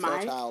 Am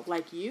I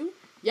like you?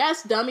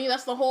 Yes, dummy.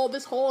 That's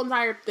this whole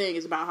entire thing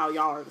is about how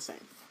y'all are the same.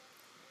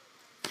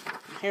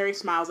 And Harry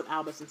smiles at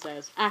Albus and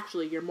says,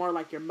 actually, you're more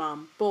like your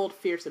mom. Bold,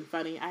 fierce, and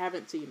funny. I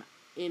haven't seen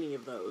any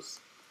of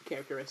those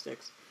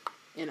characteristics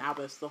in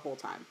Albus the whole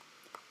time.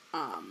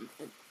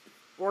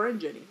 Or in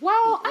Ginny.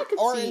 Well, I could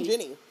see... Or in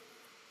Ginny.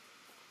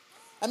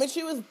 I mean,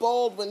 she was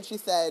bold when she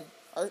said...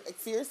 Or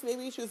fierce,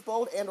 maybe? She was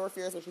bold and or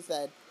fierce when she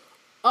said...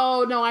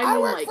 Oh, no, I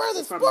mean, work like... for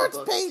the sports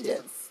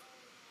pages!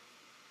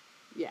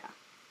 Too. Yeah.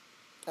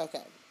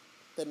 Okay.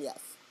 Then yes.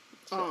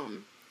 Sure.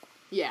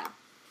 Yeah.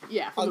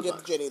 Yeah, from I'll the give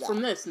books. Ginny that.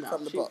 From this, no.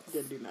 From the she books.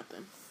 didn't do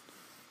nothing.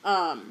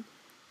 I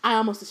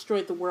almost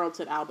destroyed the world,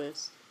 said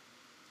Albus.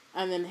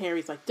 And then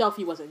Harry's like,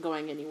 Delphi wasn't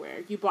going anywhere.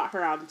 You brought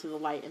her out into the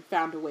light and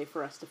found a way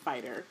for us to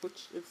fight her.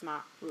 Which is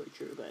not really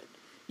true, but...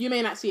 You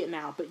may not see it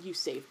now, but you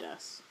saved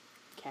us.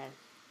 Okay.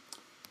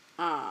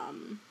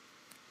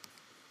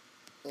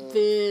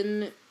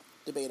 Then...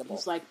 Debatable.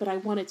 He's like, but I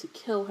wanted to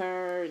kill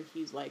her. And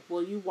he's like,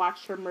 well, you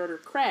watched her murder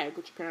Craig,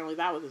 which apparently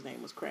that was his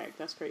name, was Craig.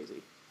 That's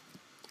crazy.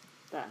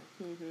 That.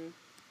 Mm-hmm.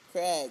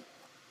 Craig.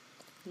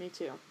 Me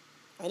too.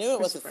 I knew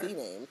it was a C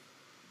name.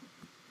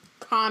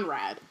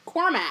 Conrad.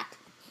 Cormac,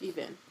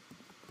 even.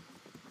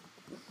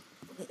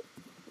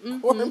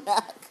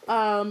 Cormac.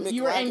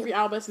 You were angry,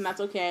 Albus, and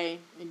that's okay.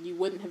 And you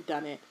wouldn't have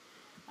done it.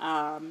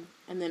 And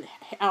then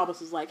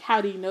Albus is like,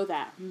 how do you know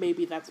that?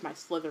 Maybe that's my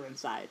Slytherin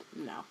side.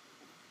 No.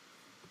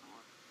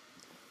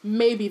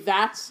 Maybe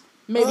that's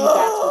what the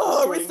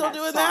Are we still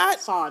doing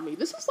that? saw in me.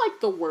 This is like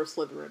the worst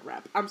Slytherin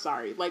rep. I'm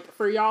sorry. Like,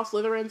 for y'all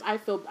Slytherins,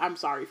 I'm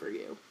sorry for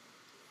you.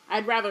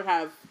 I'd rather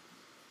have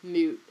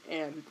Newt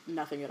and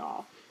nothing at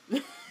all.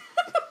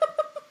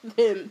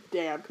 Then,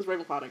 damn, because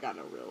Ravenclaw ain't got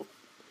no real.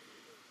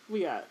 We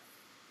got...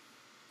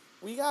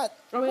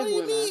 Oh, what do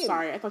you mean?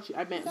 Sorry,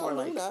 I meant more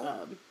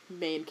Luna. Like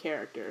main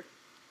character.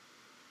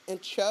 And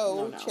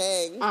Cho,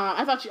 Chang.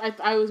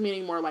 I was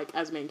meaning more like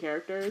as main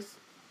characters.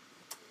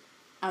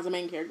 As a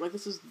main character, like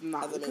this is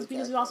not because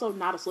he's also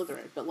not a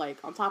Slytherin, but like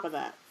on top of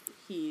that,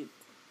 he...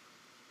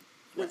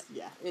 Right.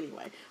 Yeah,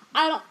 anyway.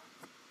 I don't...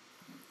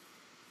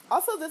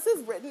 Also, this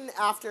is written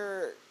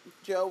after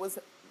Jo was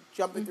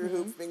jumping through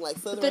hoops, being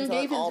like, But then Slytherins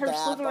aren't gave all her bad,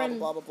 blah, Slytherin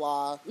blah, blah,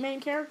 blah, blah. main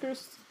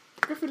characters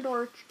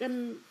Gryffindor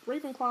and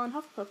Ravenclaw and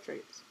Hufflepuff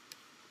traits.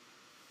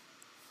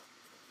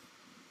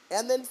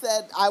 And then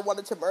said, I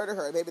wanted to murder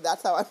her. Maybe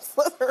that's how I'm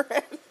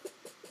Slytherin.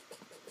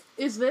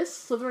 Is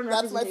this Slytherin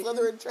That's my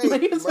representation? Slytherin trait,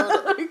 Like, is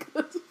that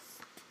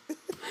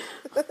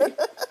murder.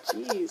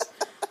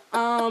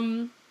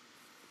 Jeez.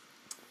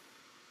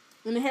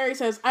 And Harry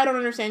says, I don't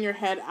understand your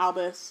head,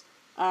 Albus,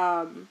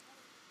 but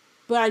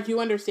I do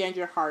understand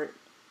your heart.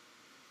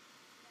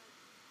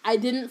 I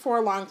didn't for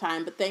a long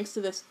time, but thanks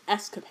to this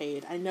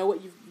escapade, I know what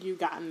you've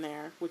gotten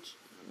there, which,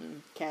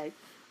 okay.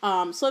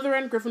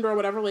 Slytherin, Gryffindor,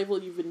 whatever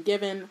label you've been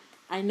given,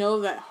 I know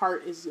that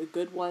heart is a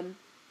good one.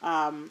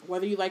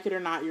 Whether you like it or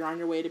not, you're on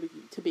your way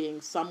to being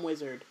some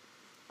wizard.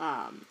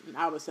 And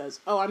Albus says,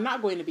 oh, I'm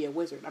not going to be a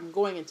wizard. I'm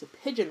going into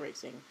pigeon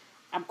racing.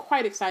 I'm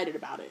quite excited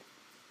about it.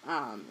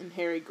 And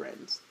Harry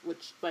grins,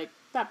 which, like,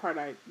 that part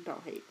I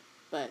don't hate.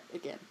 But,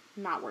 again,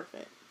 not worth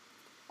it.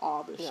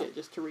 All this shit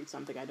just to read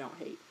something I don't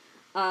hate.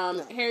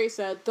 Harry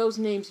said, those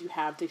names you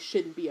have, they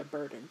shouldn't be a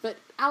burden. But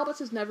Albus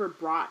has never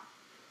brought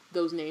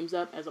those names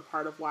up as a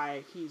part of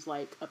why he's,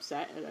 like,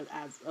 upset.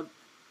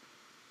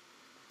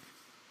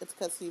 It's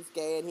because he's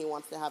gay and he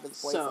wants to have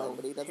his boyfriend,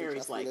 but he doesn't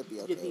Harry's trust me like, to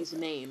be okay these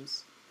with it.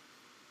 names.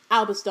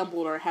 Albus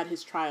Dumbledore had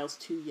his trials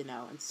too, you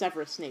know, and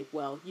Severus Snape,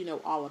 well, you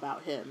know all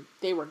about him.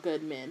 They were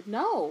good men.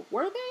 No,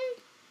 were they?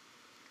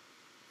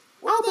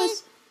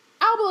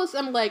 Albus,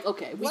 I'm like,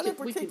 okay, we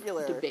can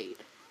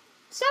debate.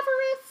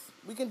 Severus?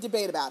 We can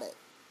debate about it.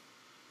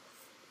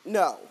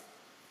 No.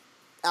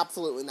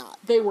 Absolutely not.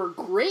 They were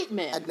great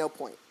men. At no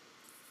point.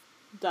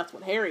 That's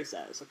what Harry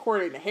says.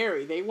 According to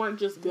Harry, they weren't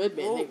just good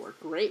men, they were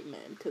great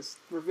men, because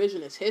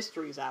revisionist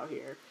history's out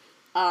here.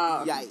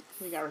 Yikes.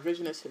 We got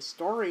revisionist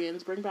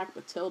historians. Bring back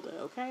Matilda,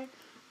 okay?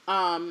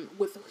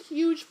 With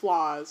huge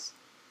flaws,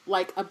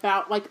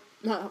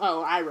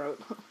 I wrote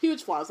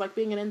huge flaws, like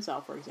being an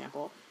incel, for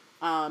example.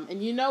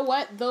 And you know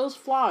what? Those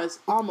flaws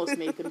almost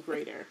made them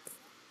greater.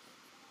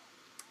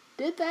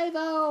 Did they,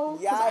 though?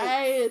 Because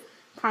I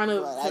kind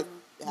of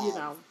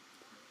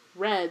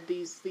read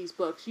these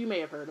books. You may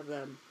have heard of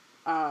them.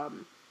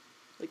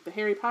 Like the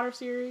Harry Potter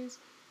series,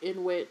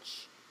 in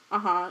which...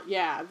 they're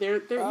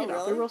really?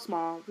 They're real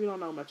small. We don't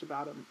know much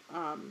about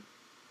them.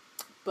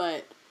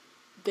 But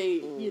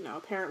they,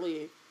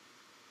 apparently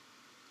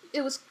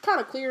it was kind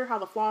of clear how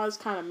the flaws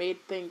kind of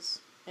made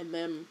things in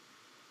them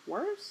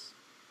worse.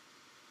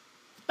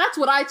 That's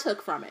what I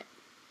took from it.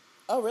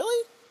 Oh,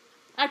 really?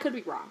 I could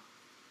be wrong.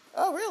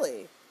 Oh,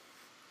 really?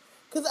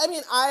 Because, I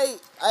mean, I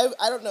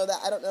don't know that.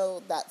 I don't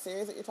know that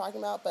series that you're talking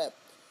about, but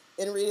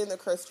in reading The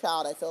Cursed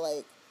Child, I feel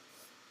like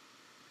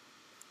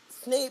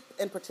Snape,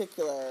 in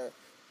particular,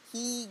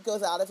 he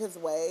goes out of his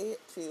way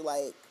to,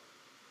 like,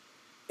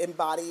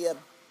 embody a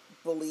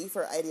belief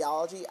or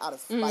ideology out of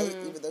spite,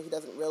 even though he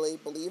doesn't really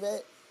believe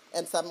it.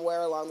 And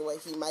somewhere along the way,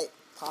 he might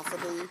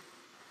possibly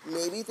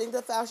maybe think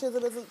that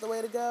fascism isn't the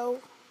way to go.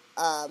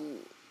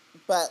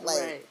 But,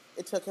 like,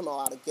 it took him a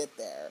while to get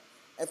there.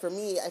 And for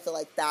me, I feel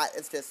like that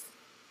is just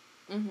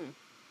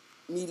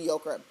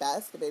mediocre at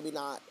best. Maybe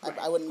not. Right.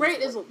 I wouldn't. Great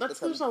is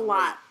there's a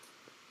lot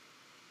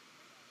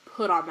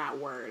put on that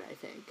word, I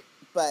think.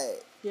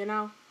 But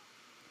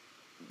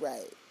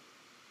right.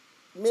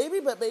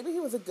 Maybe he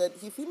was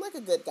he seemed like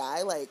a good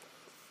guy. Like,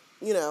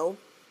 he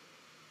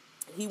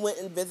went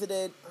and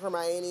visited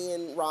Hermione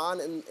and Ron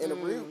in a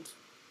root.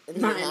 And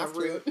he not didn't in have a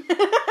root.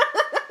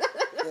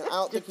 to. I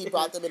don't think he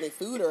brought them any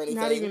food or anything.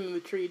 Not even in the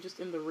tree, just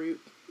in the root.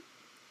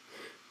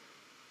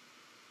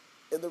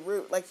 In the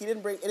root. Like, he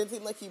didn't it didn't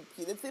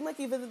seem like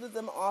he visited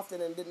them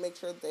often and didn't make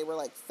sure that they were,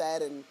 like,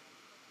 fed and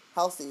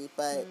healthy,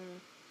 but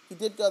he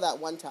did go that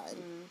one time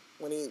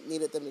when he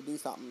needed them to do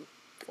something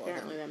for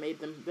Apparently him.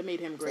 that made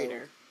him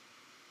greater.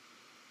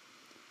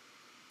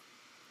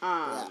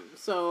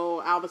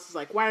 So Albus is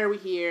like, why are we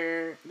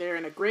here? They're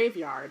in a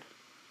graveyard,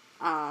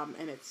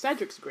 and it's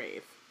Cedric's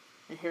grave.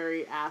 And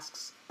Harry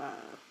asks,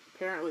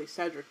 apparently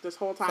Cedric, this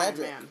whole time,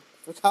 man.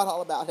 Forgot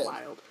all about him.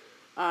 Wild.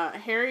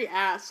 Harry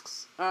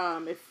asks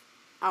if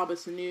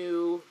Albus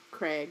knew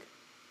Craig,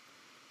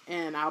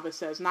 and Albus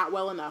says, not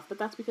well enough, but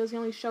that's because he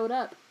only showed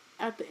up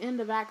at the end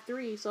of Act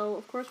 3, so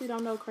of course we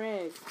don't know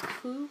Craig.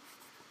 Who?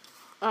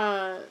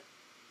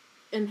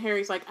 And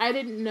Harry's like, I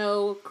didn't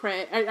know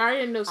Craig, I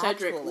didn't know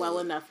Cedric well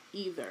enough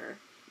either.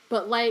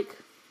 But, like,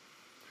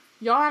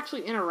 y'all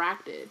actually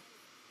interacted.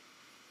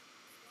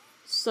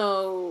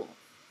 So...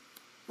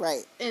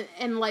 Right.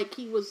 And like,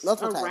 he was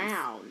multiple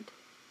around. times.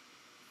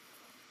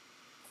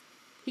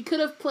 He could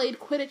have played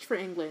Quidditch for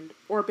England,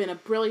 or been a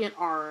brilliant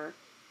auror,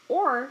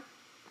 or,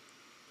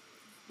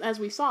 as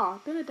we saw,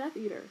 been a Death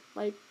Eater.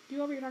 Like,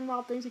 you over here talking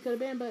about things he could have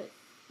been, but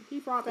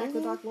he brought back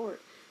the Dark Lord.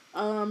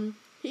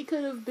 He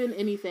could have been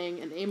anything,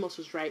 and Amos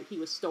was right, he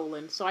was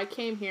stolen, so I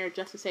came here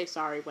just to say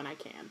sorry when I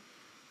can.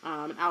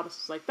 And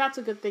Albus is like, that's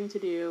a good thing to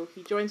do.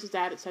 He joins his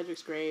dad at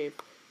Cedric's grave.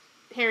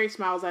 Harry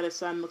smiles at his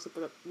son, looks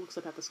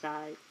up at the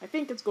sky. I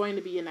think it's going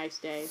to be a nice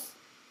day.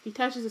 He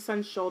touches his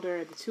son's shoulder,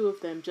 and the two of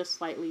them just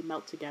slightly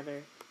melt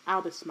together.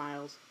 Albus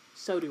smiles.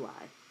 So do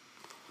I.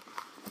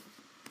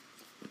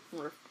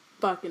 We're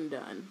fucking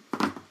done.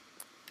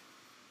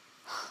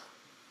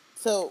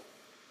 So,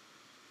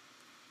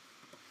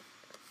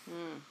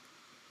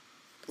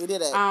 we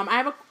did it.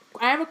 I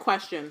have a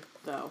question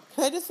though.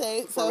 Can I just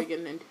say before we get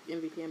an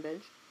MVP and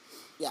binge?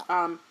 Yeah.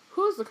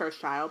 Who's the cursed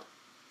child?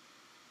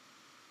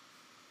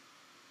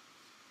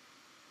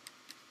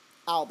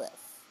 Albus.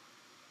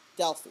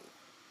 Delphi.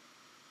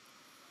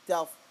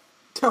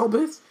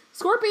 Delbus.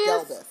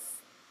 Scorpius. Delbus.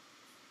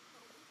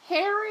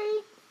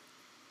 Harry.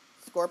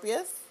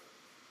 Scorpius.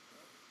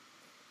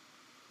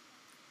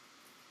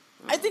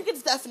 I think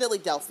it's definitely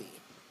Delphi.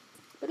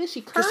 But is she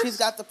cursed? Because she's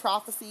got the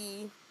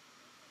prophecy.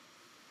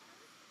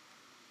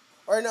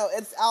 Or no,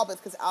 it's Albus,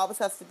 because Albus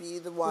has to be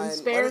the one. When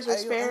spares are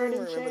spared I and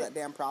don't remember shit. that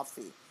damn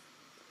prophecy.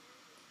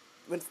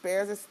 When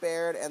spares are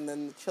spared, and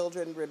then the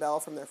children rebel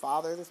from their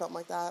fathers, or something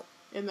like that.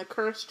 And the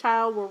cursed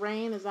child will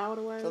reign. Is that what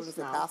it was? Children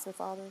surpass their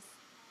fathers.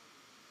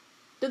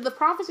 Did the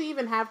prophecy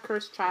even have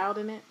cursed child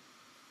in it?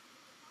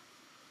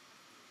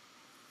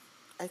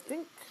 I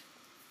think.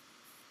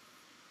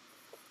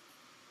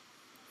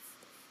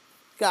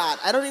 God,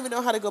 I don't even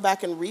know how to go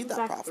back and read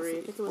that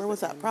prophecy. Where was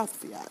that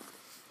prophecy at?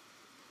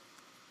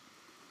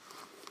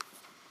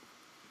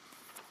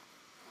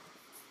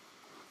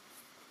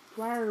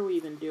 Why are we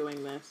even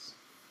doing this?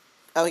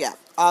 Oh yeah,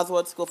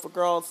 Oswald School for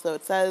Girls. So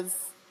it says,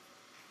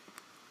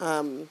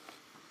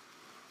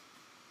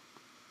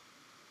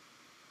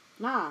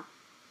 Nah.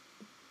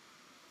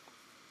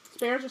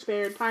 Spares are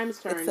spared, time is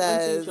turned,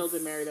 says, unseen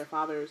children marry their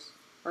fathers,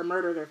 or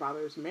murder their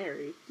fathers,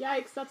 marry.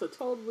 Yikes, that's a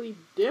totally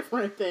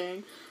different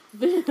thing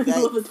than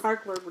will the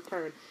Dark Lord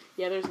return.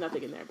 Yeah, there's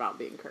nothing in there about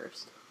being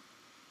cursed.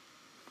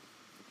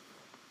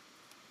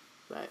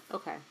 But,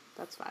 okay,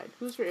 that's fine.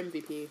 Who's your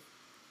MVP?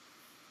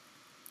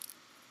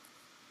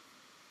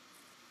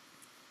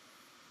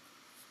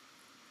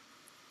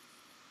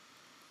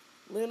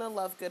 Luna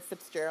Lovegood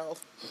Fitzgerald.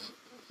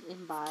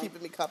 Bye.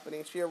 Keeping me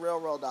company. She a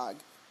real dog.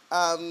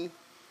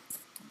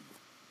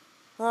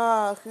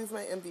 Who's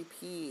my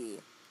MVP?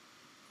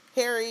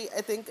 Harry,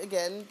 I think,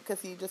 again,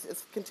 because he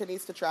just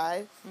continues to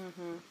try.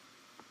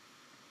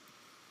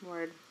 Mm-hmm.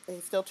 Word.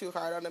 He's still too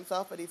hard on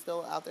himself, but he's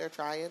still out there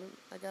trying,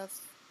 I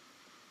guess.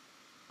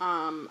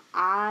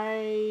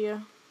 I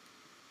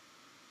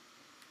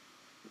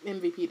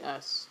MVP'd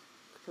us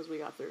because we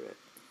got through it.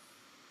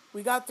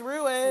 We got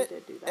through it. We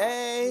did do that.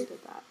 Hey. We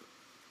did that.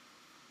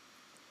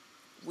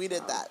 We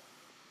did that.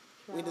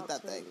 We did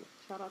that to, thing.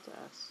 Shout out to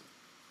us.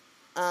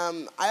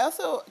 I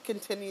also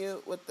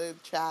continue with the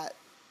chat.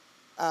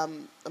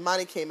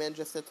 Amani came in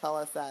just to tell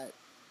us that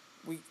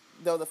we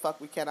know the fuck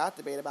we cannot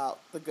debate about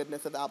the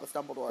goodness of Albus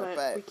Dumbledore,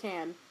 but we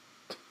can.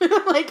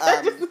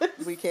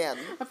 we can.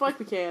 I feel like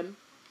we can.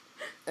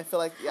 I feel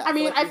like, yeah. I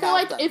feel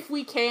like done. if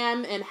we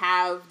can and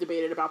have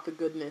debated about the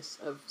goodness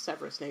of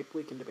Severus Snape,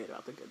 we can debate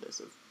about the goodness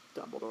of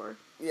Dumbledore.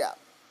 Yeah.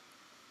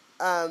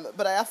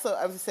 But I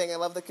was just saying, I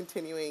love the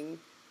continuing,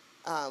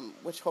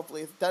 which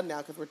hopefully is done now,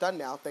 because we're done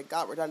now. Thank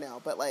God we're done now.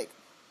 But, like,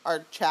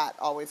 our chat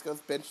always goes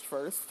benched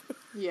first.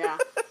 Yeah.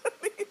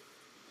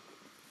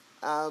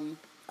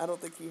 I don't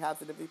think he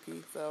has an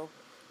MVP, so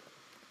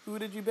who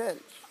did you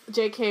bench?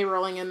 JK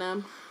rolling in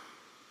them.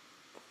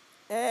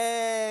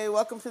 Hey,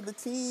 welcome to the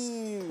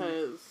team.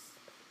 Because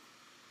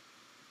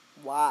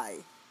why?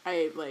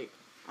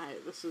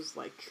 This is,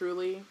 like,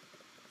 truly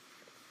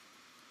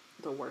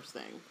the worst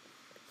thing.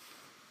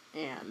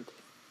 And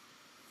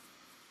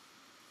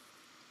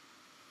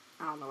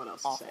I don't know what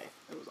else to say.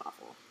 It was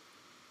awful.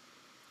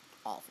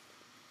 Awful.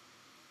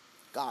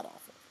 God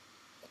awful.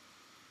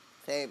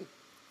 Same.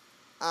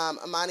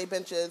 Amani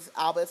benches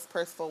Albus,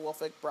 Percival,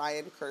 Wulfric,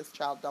 Brian, Cursed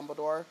Child,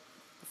 Dumbledore.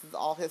 This is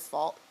all his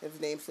fault. His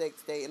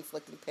namesakes stay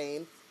inflicting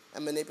pain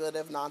and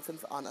manipulative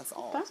nonsense on us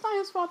all. That's not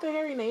his fault that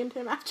Harry named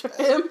him after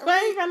him.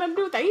 That ain't got nothing to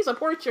do with that. He's a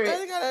portrait. That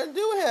ain't got nothing to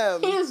do with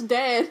him. He is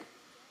dead.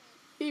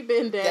 He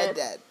been dead.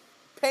 Dead.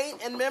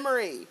 Paint and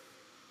memory.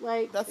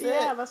 Like, that's it.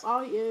 Yeah, that's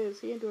all he is.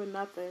 He ain't doing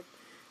nothing.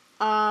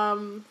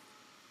 Alright.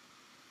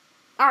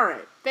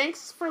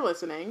 Thanks for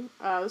listening.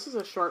 This is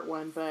a short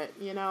one, but,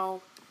 you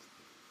know,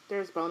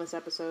 there's bonus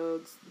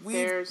episodes.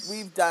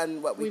 We've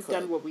done what we could. We've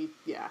done what we,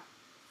 yeah.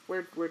 We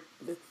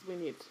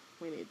need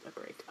a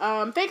break.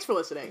 Thanks for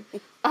listening.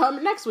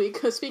 Next week,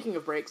 speaking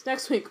of breaks,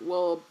 next week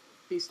we'll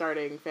be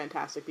starting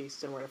Fantastic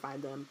Beasts and Where to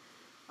Find Them.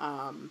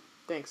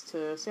 Thanks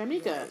to Sam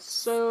Nika. Nice.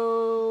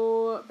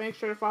 So make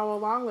sure to follow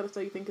along. Let us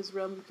know you think is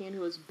real MVP and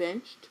who is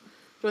benched.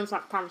 Join the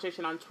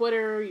conversation on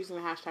Twitter using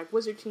the hashtag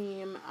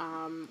WizardTeam.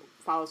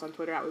 Follow us on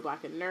Twitter at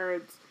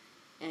WeBlackandNerds.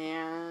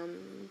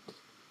 And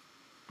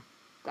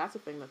that's a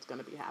thing that's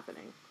going to be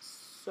happening.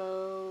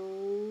 So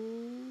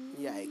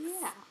Yikes.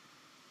 Yeah.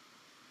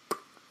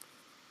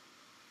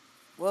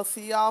 We'll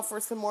see y'all for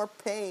some more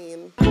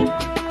pain.